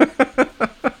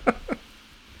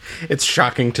 It's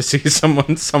shocking to see someone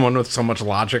with so much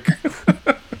logic.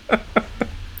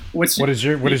 What is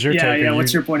your take? Yeah,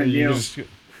 what's your point of view?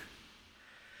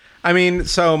 I mean,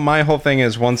 so my whole thing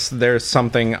is once there's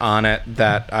something on it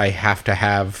that I have to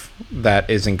have that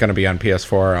isn't going to be on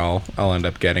PS4, I'll end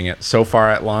up getting it. So far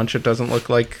at launch, it doesn't look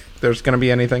like there's going to be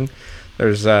anything.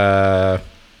 There's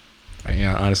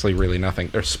honestly really nothing.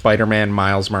 There's Spider-Man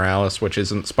Miles Morales, which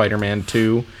isn't Spider-Man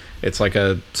 2. It's like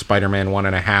a Spider-Man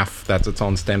 1.5. That's its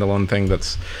own standalone thing.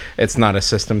 It's not a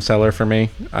system seller for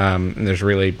me. And there's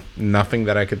really nothing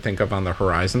that I could think of on the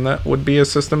horizon that would be a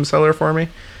system seller for me.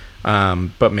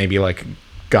 But maybe like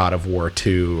God of War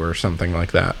 2 or something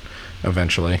like that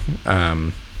eventually.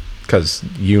 Because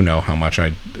you know how much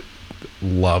I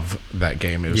love that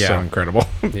game. It was so incredible.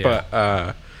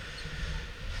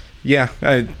 Yeah.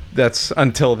 But that's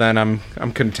until then I'm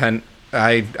content.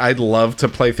 I'd love to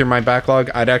play through my backlog.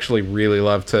 I'd actually really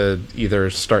love to either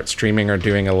start streaming or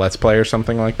doing a Let's Play or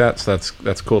something like that. So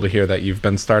that's cool to hear that you've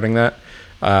been starting that.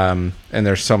 And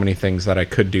there's so many things that I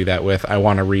could do that with. I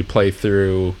want to replay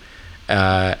through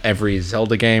every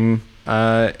Zelda game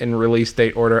in release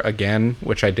date order again,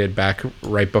 which I did back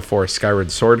right before Skyward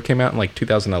Sword came out in like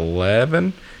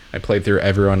 2011. I played through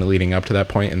everyone leading up to that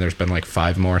point, and there's been like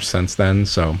 5 more since then.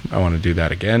 So I want to do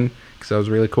that again because that was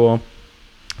really cool.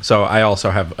 So I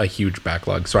also have a huge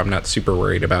backlog, so I'm not super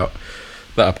worried about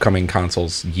the upcoming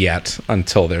consoles yet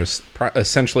until there's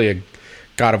essentially a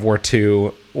God of War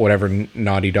 2, whatever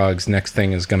Naughty Dog's next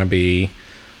thing is going to be,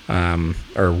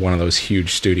 or one of those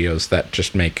huge studios that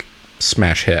just make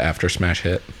smash hit after smash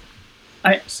hit.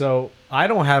 So I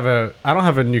don't have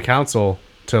a new console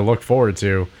to look forward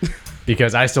to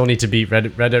because I still need to beat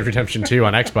Red Dead Redemption 2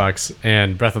 on Xbox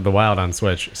and Breath of the Wild on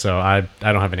Switch. So I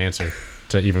don't have an answer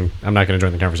to even. I'm not going to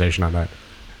join the conversation on that.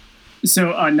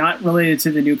 So not related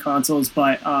to the new consoles,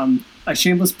 but a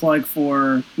shameless plug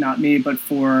for not me, but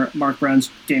for Mark Brown's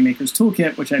Game Maker's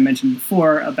Toolkit, which I mentioned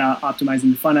before about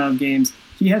optimizing the fun out of games.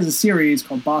 He has a series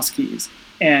called Boss Keys,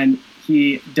 and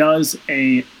he does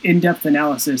a in-depth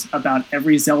analysis about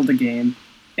every Zelda game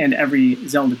and every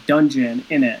Zelda dungeon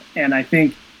in it. And I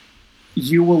think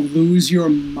you will lose your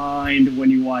mind when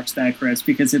you watch that, Chris,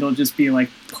 because it'll just be like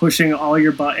pushing all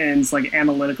your buttons, like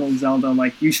analytical Zelda.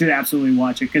 Like, you should absolutely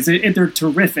watch it because they're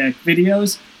terrific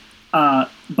videos,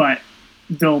 but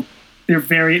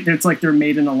it's like they're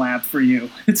made in a lab for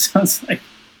you. It sounds like.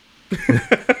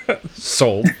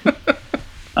 Sold.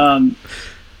 Um,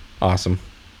 Awesome.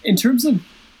 in terms of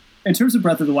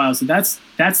Breath of the Wild, so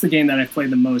that's the game that I've played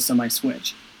the most on my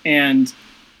Switch, and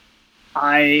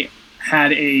I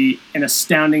had an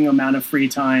astounding amount of free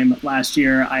time last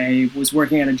year. I was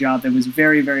working at a job that was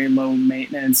very, very low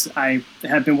maintenance. I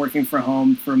had been working from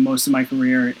home for most of my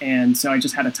career, and so I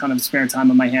just had a ton of spare time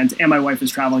on my hands, and my wife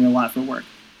was traveling a lot for work.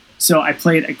 So I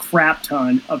played a crap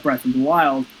ton of Breath of the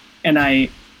Wild, and I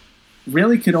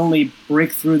really could only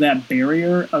break through that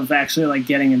barrier of actually like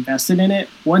getting invested in it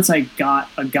once I got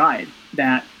a guide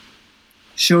that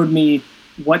showed me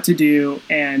what to do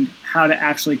and how to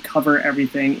actually cover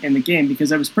everything in the game,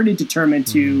 because I was pretty determined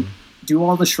to do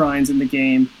all the shrines in the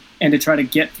game and to try to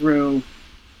get through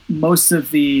most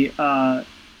of the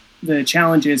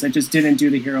challenges. I just didn't do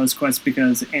the hero's quest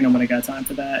because ain't nobody got time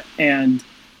for that. And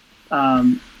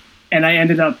I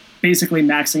ended up basically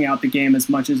maxing out the game as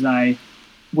much as I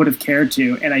would have cared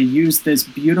to. And I used this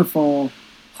beautiful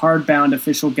hardbound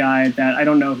official guide that I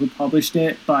don't know who published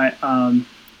it, but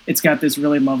it's got this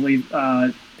really lovely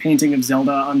painting of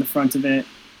Zelda on the front of it.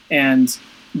 And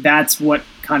that's what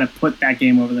kind of put that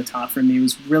game over the top for me,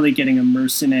 was really getting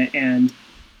immersed in it. And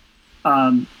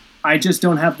I just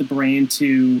don't have the brain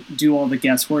to do all the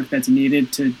guesswork that's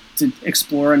needed to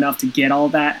explore enough to get all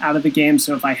that out of the game.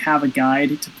 So if I have a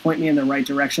guide to point me in the right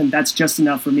direction, that's just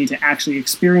enough for me to actually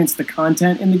experience the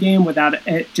content in the game without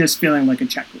it just feeling like a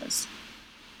checklist.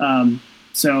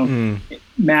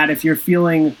 Matt, if you're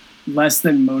feeling less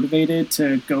than motivated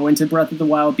to go into Breath of the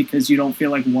Wild because you don't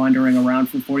feel like wandering around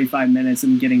for 45 minutes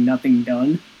and getting nothing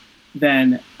done,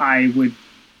 then I would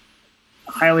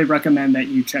highly recommend that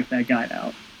you check that guide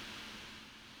out.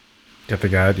 Get the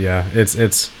guide, yeah.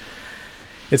 It's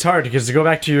hard because to go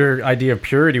back to your idea of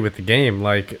purity with the game,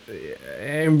 like,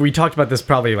 and we talked about this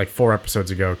probably like 4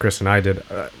 episodes ago, Chris and I did,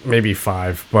 maybe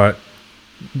 5, but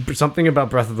something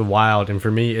about Breath of the Wild, and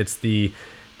for me it's the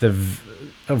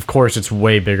of course it's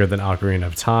way bigger than Ocarina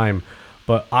of Time,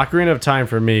 but Ocarina of Time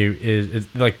for me is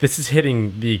like, this is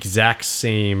hitting the exact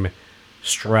same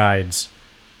strides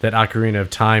that Ocarina of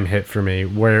Time hit for me,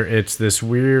 where it's this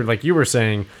weird, like you were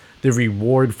saying, the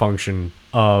reward function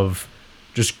of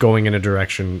just going in a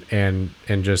direction and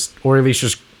just, or at least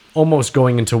just almost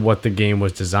going into what the game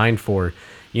was designed for.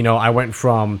 You know, I went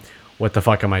from what the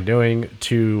fuck am I doing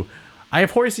to I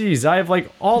have horsies. I have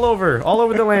like all over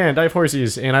the land. I have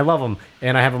horsies and I love them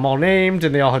and I have them all named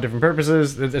and they all have different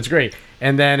purposes. It's great.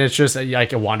 And then it's just I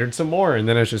wandered some more and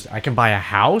then it's just I can buy a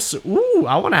house. Ooh,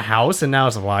 I want a house. And now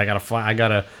it's like, well, I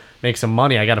gotta make some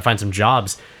money. I gotta find some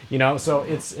jobs. You know, so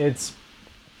it's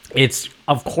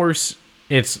of course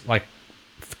it's like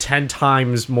 10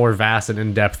 times more vast and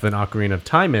in depth than Ocarina of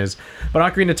Time is, but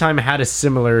Ocarina of Time had a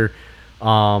similar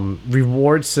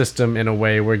reward system in a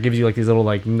way where it gives you like these little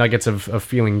like nuggets of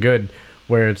feeling good,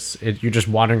 where you're just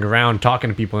wandering around talking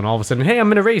to people and all of a sudden, hey,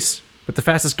 I'm in a race with the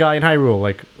fastest guy in Hyrule,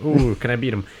 like, ooh, can I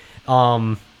beat him?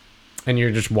 And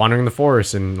you're just wandering the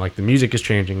forest and like the music is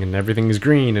changing and everything is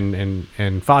green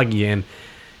and foggy and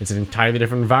it's an entirely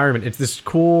different environment. It's this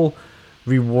cool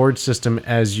reward system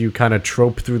as you kind of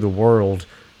trope through the world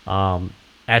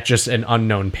at just an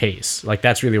unknown pace. Like,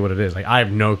 that's really what it is. Like, I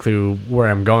have no clue where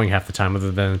I'm going half the time,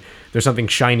 other than there's something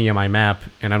shiny on my map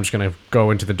and I'm just going to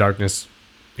go into the darkness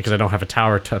because I don't have a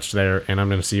tower touched there, and I'm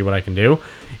going to see what I can do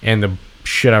and the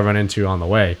shit I run into on the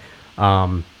way.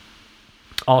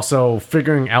 Also,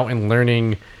 figuring out and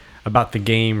learning about the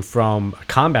game from a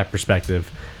combat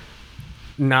perspective,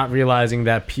 not realizing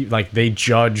that they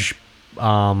judge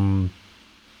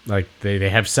like they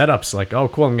have setups like, oh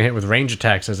cool, I'm gonna hit with range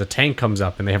attacks as a tank comes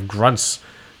up and they have grunts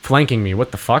flanking me. What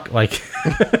the fuck? Like,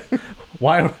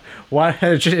 why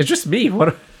it's just me.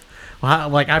 Like,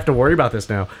 I have to worry about this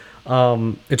now.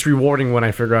 It's rewarding when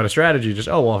I figure out a strategy. Just,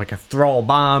 oh well, I can throw a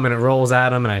bomb and it rolls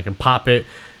at them and I can pop it,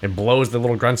 it blows the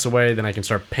little grunts away, then I can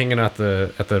start pinging at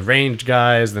the ranged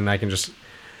guys, then I can just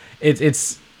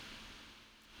it's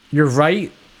you're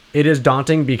right. It is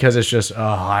daunting because it's just,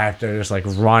 I have to just like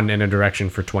run in a direction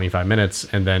for 25 minutes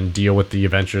and then deal with the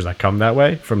adventures that come that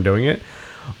way from doing it.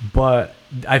 But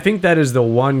I think that is the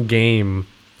one game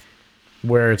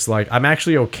where it's like, I'm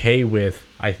actually okay with,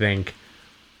 I think,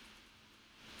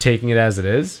 taking it as it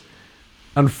is.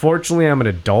 Unfortunately, I'm an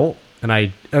adult,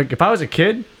 and if I was a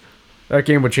kid, that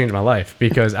game would change my life,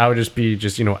 because I would just be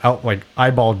out like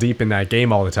eyeball deep in that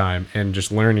game all the time and just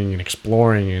learning and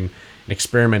exploring and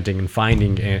experimenting and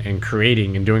finding and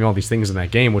creating and doing all these things in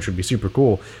that game, which would be super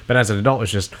cool. But as an adult,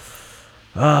 it's just,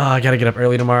 I gotta get up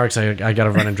early tomorrow because I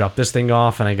gotta run and drop this thing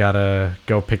off, and I gotta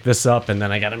go pick this up, and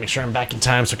then I gotta make sure I'm back in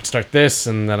time so I can start this,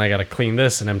 and then I gotta clean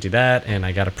this and empty that, and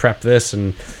I gotta prep this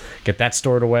and get that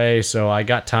stored away. So I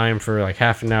got time for like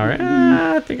half an hour.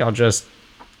 I think I'll just,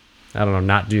 I don't know,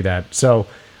 not do that. So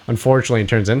unfortunately, it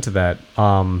turns into that.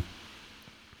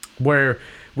 Where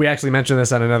we actually mentioned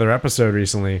this on another episode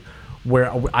recently,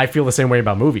 where I feel the same way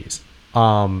about movies.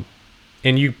 And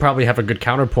you probably have a good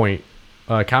counterpoint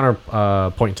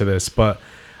to this, but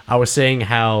I was saying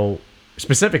how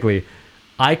specifically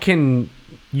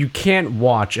you can't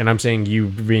watch, and I'm saying you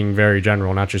being very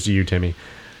general, not just you, Timmy,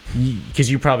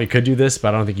 because you probably could do this,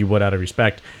 but I don't think you would out of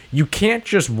respect. You can't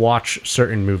just watch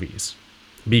certain movies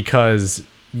because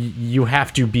you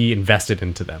have to be invested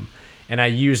into them. And I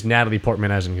used Natalie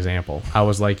Portman as an example. I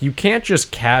was like, you can't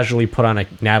just casually put on a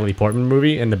Natalie Portman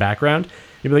movie in the background.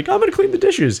 You'd be like, oh, I'm gonna clean the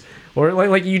dishes, or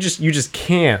like you just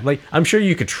can't. Like, I'm sure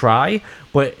you could try,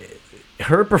 but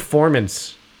her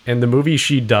performance in the movie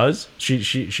she does,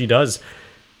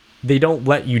 they don't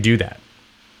let you do that.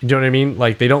 You know what I mean?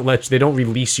 Like, they don't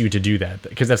release you to do that,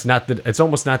 because it's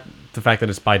almost not the fact that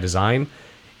it's by design.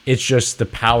 It's just the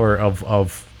power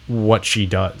of what she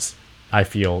does. I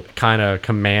feel kind of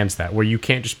commands that, where you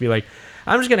can't just be like,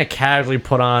 I'm just gonna casually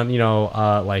put on,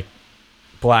 like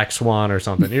Black Swan or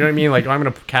something. You know what I mean? Like, I'm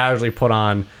gonna casually put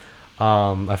on,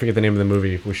 I forget the name of the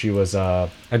movie where she was a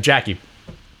Jackie,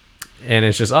 and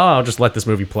it's just, I'll just let this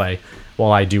movie play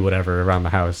while I do whatever around the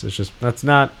house. It's just that's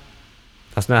not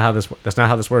how this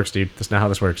works, dude. That's not how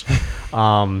this works.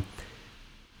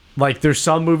 Like, there's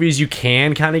some movies you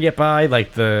can kind of get by,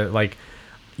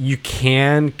 you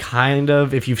can kind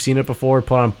of, if you've seen it before,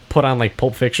 put on like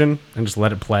Pulp Fiction and just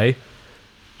let it play,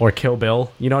 or Kill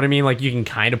Bill. You know what I mean? Like, you can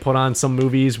kind of put on some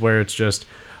movies where it's just,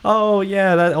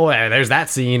 there's that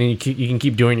scene, and you can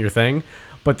keep doing your thing.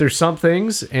 But there's some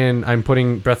things, and I'm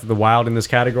putting Breath of the Wild in this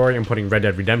category. I'm putting Red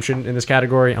Dead Redemption in this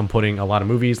category. I'm putting a lot of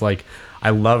movies. Like, I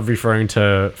love referring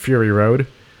to Fury Road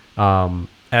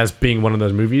as being one of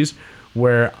those movies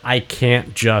where I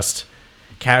can't just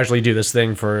casually do this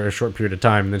thing for a short period of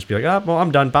time and then just be like, oh, well,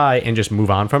 I'm done, bye, and just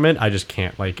move on from it. I just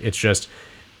can't. Like, it's just,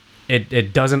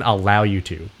 it doesn't allow you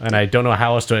to. And I don't know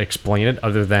how else to explain it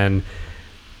other than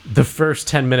the first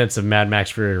 10 minutes of Mad Max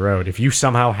Fury Road. If you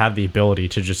somehow have the ability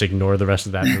to just ignore the rest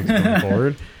of that movie going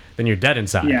forward, then you're dead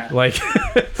inside. Yeah. Like,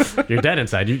 you're dead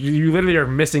inside. You literally are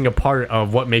missing a part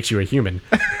of what makes you a human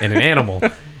and an animal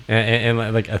and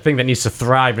like a thing that needs to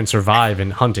thrive and survive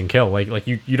and hunt and kill. Like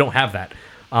you don't have that.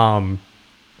 And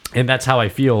that's how I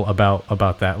feel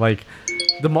about that. Like,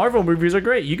 the Marvel movies are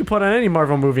great. You can put on any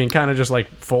Marvel movie and kind of just like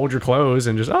fold your clothes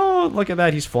and just, oh, look at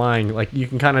that, he's flying. Like, you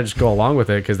can kind of just go along with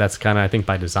it because that's kind of, I think,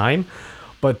 by design.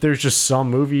 But there's just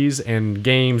some movies and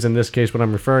games, in this case, what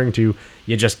I'm referring to,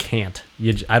 you just can't.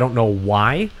 I don't know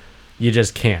why. You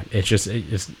just can't.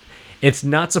 It's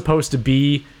not supposed to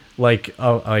be like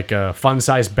a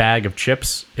fun-sized bag of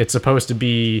chips. It's supposed to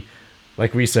be,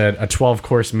 like we said, a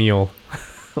 12-course meal.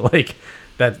 Like,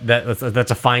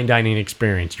 that's a fine dining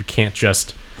experience. You can't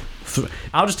just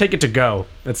I'll just take it to go.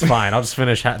 It's fine. I'll just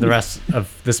finish the rest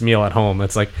of this meal at home.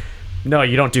 It's like, no,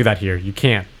 you don't do that here. You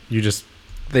can't. You just,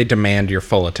 they demand your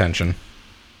full attention.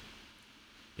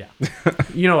 Yeah.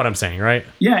 You know what I'm saying, right?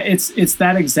 Yeah, it's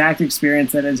that exact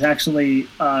experience that has actually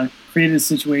created a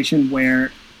situation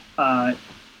where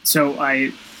so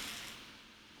I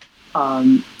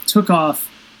took off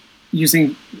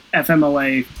using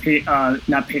FMLA,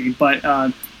 not paid, but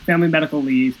family medical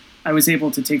leave. I was able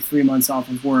to take 3 months off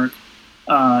of work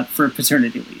for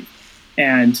paternity leave.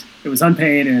 And it was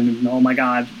unpaid, and oh my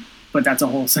God, but that's a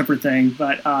whole separate thing.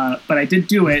 But I did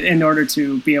do it in order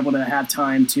to be able to have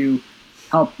time to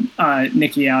help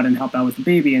Nikki out and help out with the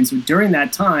baby. And so during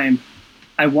that time,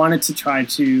 I wanted to try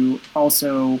to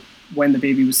also, when the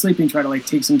baby was sleeping, try to like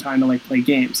take some time to like play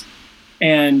games.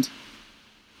 And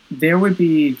there would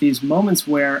be these moments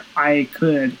where I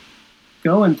could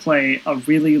go and play a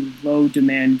really low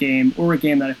demand game or a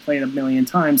game that I've played a million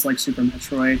times, like Super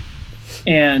Metroid,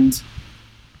 and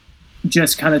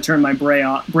just kind of turn my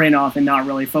brain off and not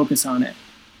really focus on it.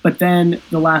 But then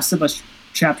The Last of Us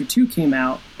Chapter 2 came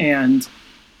out, and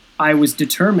I was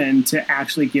determined to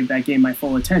actually give that game my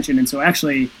full attention. And so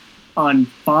actually on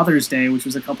Father's Day, which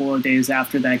was a couple of days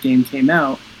after that game came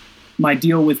out, my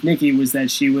deal with Nikki was that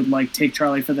she would like take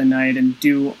Charlie for the night and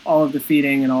do all of the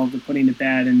feeding and all of the putting to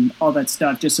bed and all that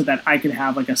stuff, just so that I could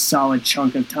have like a solid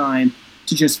chunk of time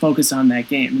to just focus on that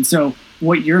game. And so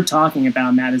what you're talking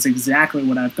about, Matt, is exactly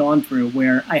what I've gone through,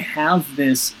 where I have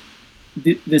these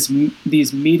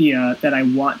media that I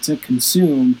want to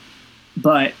consume,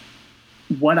 but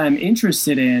what I'm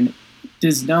interested in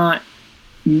does not,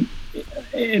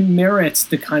 it merits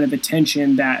the kind of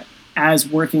attention that as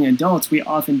working adults we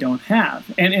often don't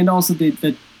have, and also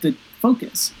the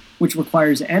focus. which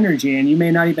requires energy, and you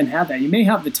may not even have that. You may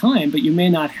have the time, but you may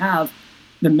not have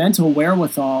the mental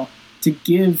wherewithal to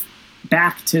give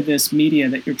back to this media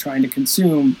that you're trying to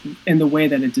consume in the way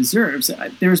that it deserves.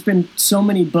 There's been so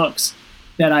many books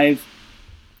that I've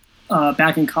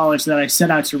back in college that I set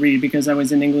out to read because I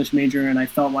was an English major and I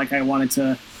felt like I wanted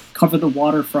to cover the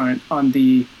waterfront on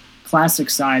the classic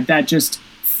side that just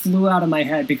flew out of my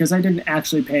head because I didn't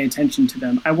actually pay attention to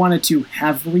them. I wanted to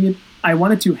have read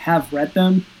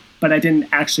them, but I didn't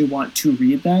actually want to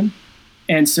read them.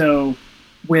 And so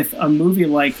with a movie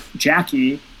like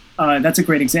Jackie, that's a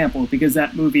great example because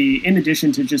that movie, in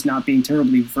addition to just not being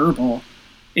terribly verbal,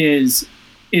 is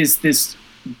this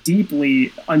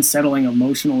deeply unsettling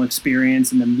emotional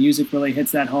experience, and the music really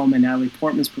hits that home, and Natalie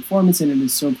Portman's performance in it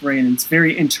is so great, and it's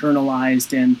very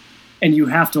internalized, and you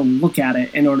have to look at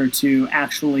it in order to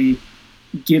actually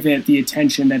give it the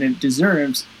attention that it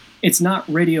deserves. It's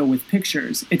not Radio with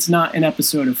Pictures. It's not an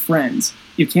episode of Friends.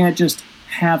 You can't just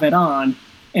have it on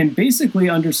and basically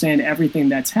understand everything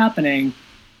that's happening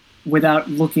without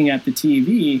looking at the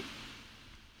TV.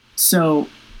 So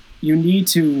you need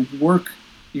to work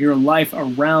your life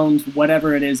around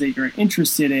whatever it is that you're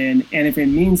interested in. And if it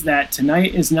means that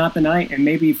tonight is not the night, and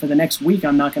maybe for the next week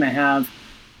I'm not going to have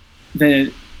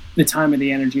the time or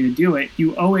the energy to do it,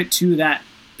 you owe it to that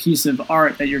piece of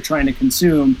art that you're trying to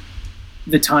consume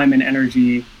the time and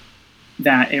energy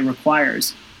that it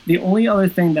requires. The only other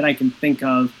thing that I can think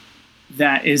of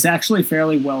that is actually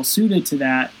fairly well suited to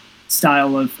that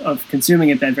style of consuming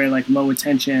it, that very like low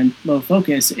attention, low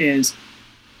focus, is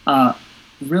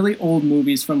really old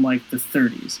movies from like the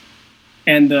 30s.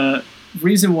 And the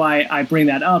reason why I bring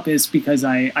that up is because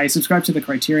I subscribe to the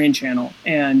Criterion Channel,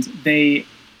 and they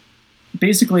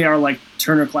basically are like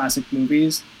Turner Classic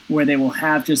Movies, where they will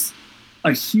have just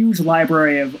a huge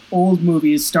library of old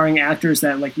movies starring actors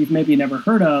that like you've maybe never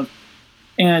heard of.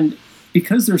 And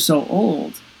because they're so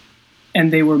old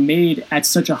and they were made at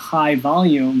such a high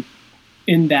volume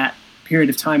in that period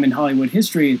of time in Hollywood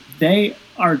history, they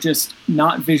are just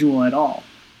not visual at all.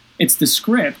 It's the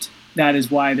script that is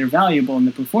why they're valuable in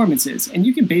the performances. And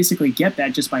you can basically get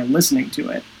that just by listening to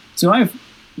it. So I've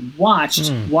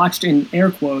watched in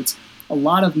air quotes, a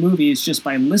lot of movies just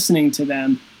by listening to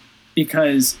them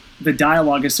because the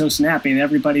dialogue is so snappy and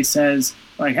everybody says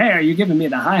like, hey, are you giving me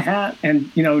the hi-hat? And,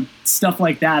 you know, stuff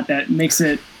like that makes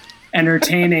it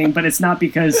entertaining, but it's not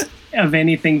because of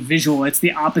anything visual. It's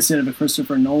the opposite of a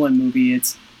Christopher Nolan movie.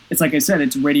 It's like I said,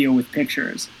 it's Radio with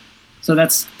Pictures. So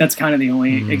that's kind of the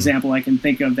only example I can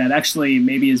think of that actually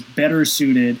maybe is better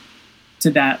suited to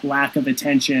that lack of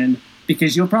attention,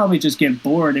 because you'll probably just get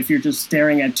bored if you're just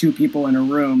staring at two people in a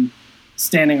room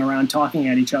standing around talking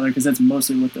at each other, because that's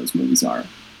mostly what those movies are.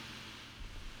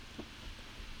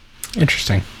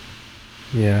 Interesting.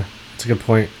 Yeah, that's a good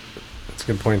point. That's a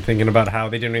good point, thinking about how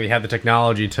they didn't really have the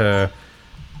technology to,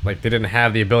 like, they didn't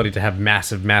have the ability to have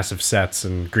massive sets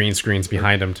and green screens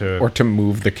behind them to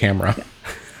move the camera.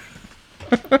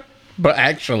 But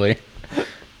actually,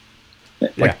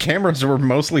 like, cameras were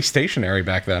mostly stationary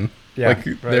back then. Yeah,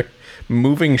 like, right.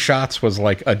 Moving shots was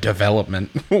like a development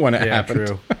when it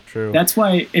happened. True. That's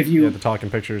why if you the talking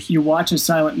pictures, you watch a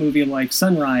silent movie like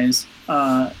Sunrise,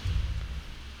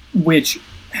 which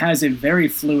has a very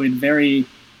fluid, very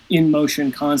in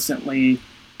motion, constantly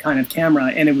kind of camera,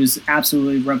 and it was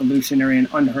absolutely revolutionary and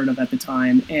unheard of at the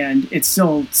time, and it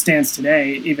still stands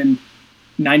today, even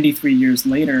 93 years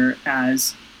later,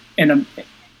 as an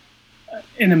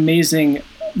amazing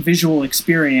visual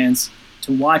experience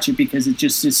to watch it, because it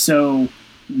just is so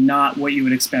not what you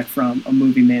would expect from a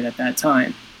movie made at that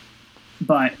time.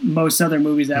 But most other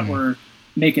movies that were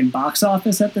making box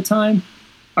office at the time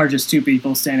are just two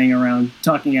people standing around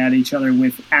talking at each other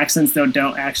with accents that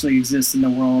don't actually exist in the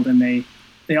world, and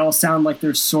they all sound like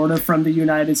they're sort of from the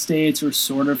United States or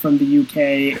sort of from the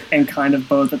UK and kind of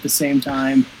both at the same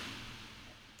time.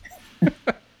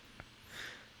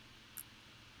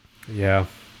 Yeah,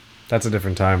 that's a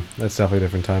different time. That's definitely a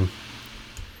different time.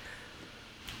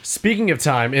 Speaking of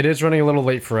time, it is running a little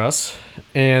late for us,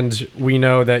 and we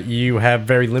know that you have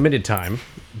very limited time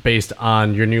based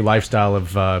on your new lifestyle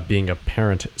of being a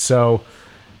parent. So,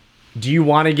 do you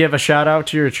want to give a shout out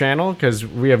to your channel? Because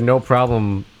we have no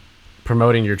problem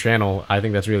promoting your channel. I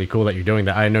think that's really cool that you're doing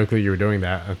that. I had no clue you were doing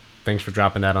that. Thanks for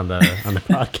dropping that on the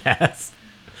podcast.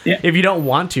 Yeah. If you don't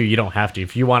want to, you don't have to.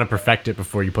 If you want to perfect it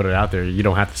before you put it out there, you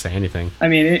don't have to say anything. I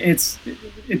mean,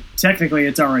 technically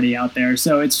it's already out there,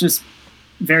 so it's just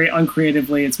very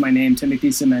uncreatively. It's my name, Timothy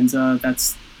Semenza.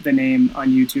 That's the name on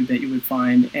YouTube that you would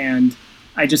find, and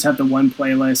I just have the one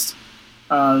playlist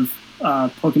of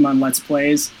Pokemon Let's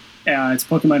Plays It's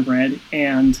Pokemon Red,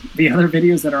 and the other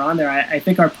videos that are on there, I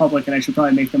think are public, and I should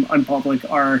probably make them unpublic.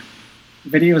 Are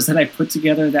videos that I put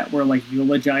together that were like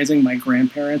eulogizing my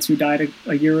grandparents who died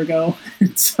a year ago.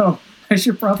 So I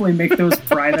should probably make those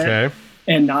private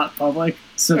and not public,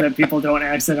 so that people don't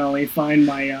accidentally find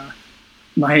my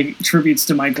my tributes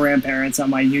to my grandparents on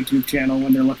my YouTube channel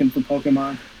when they're looking for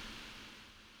Pokemon.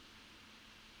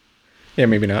 Yeah,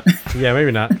 maybe not. Yeah,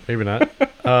 maybe not. Maybe not.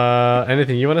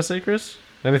 Anything you want to say, Chris?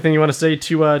 Anything you want to say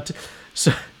to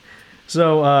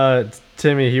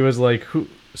Timmy? He was like, "Who?"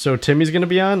 So Timmy's gonna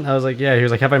be on? I was like, "Yeah." He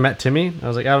was like, "Have I met Timmy?" I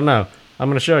was like, "I don't know. I'm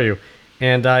gonna show you."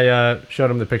 And I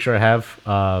showed him the picture I have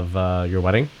of your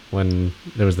wedding, when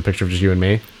there was the picture of just you and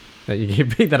me that you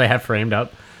gave me, that I have framed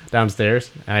up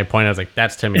downstairs. And I pointed, I was like,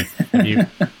 "That's Timmy."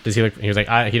 Does he look? He was like,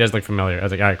 "He does look familiar." I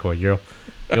was like, "All right, cool. You'll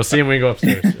see him when we go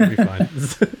upstairs. It'll be fine."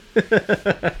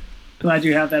 Glad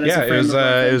you have that as Yeah, a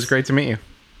friend. it was great to meet you.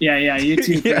 Yeah, you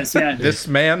too, Chris. Yeah. This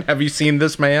man, have you seen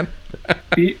this man?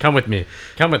 Come with me.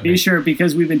 Be sure,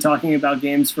 because we've been talking about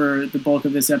games for the bulk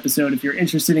of this episode. If you're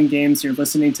interested in games, you're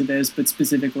listening to this, but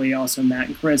specifically also Matt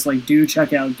and Chris, like, do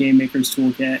check out Game Maker's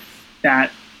Toolkit.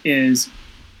 That is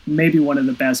maybe one of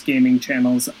the best gaming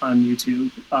channels on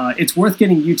YouTube. It's worth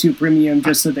getting YouTube Premium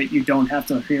just so that you don't have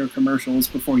to hear commercials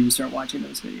before you start watching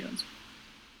those videos.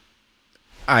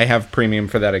 I have premium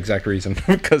for that exact reason,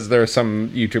 because there are some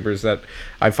YouTubers that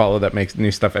I follow that make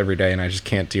new stuff every day, and I just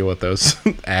can't deal with those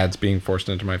ads being forced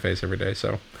into my face every day.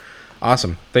 So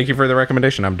awesome. Thank you for the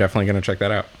recommendation. I'm definitely going to check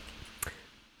that out.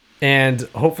 And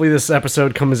hopefully this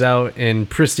episode comes out in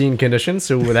pristine condition,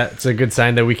 so that's a good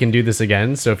sign that we can do this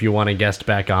again. So if you want a guest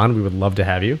back on, we would love to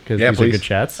have you, because these please. are good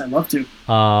chats. I'd love to.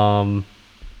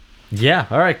 Yeah.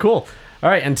 All right. Cool. All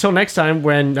right. Until next time,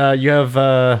 when you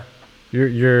have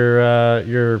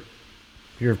you're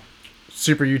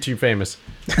super YouTube famous.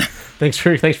 Thanks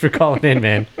for calling in,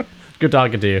 man. Good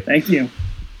talking to you. Thank you.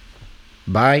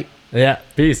 Bye. Yeah.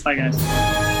 Peace. Bye, guys.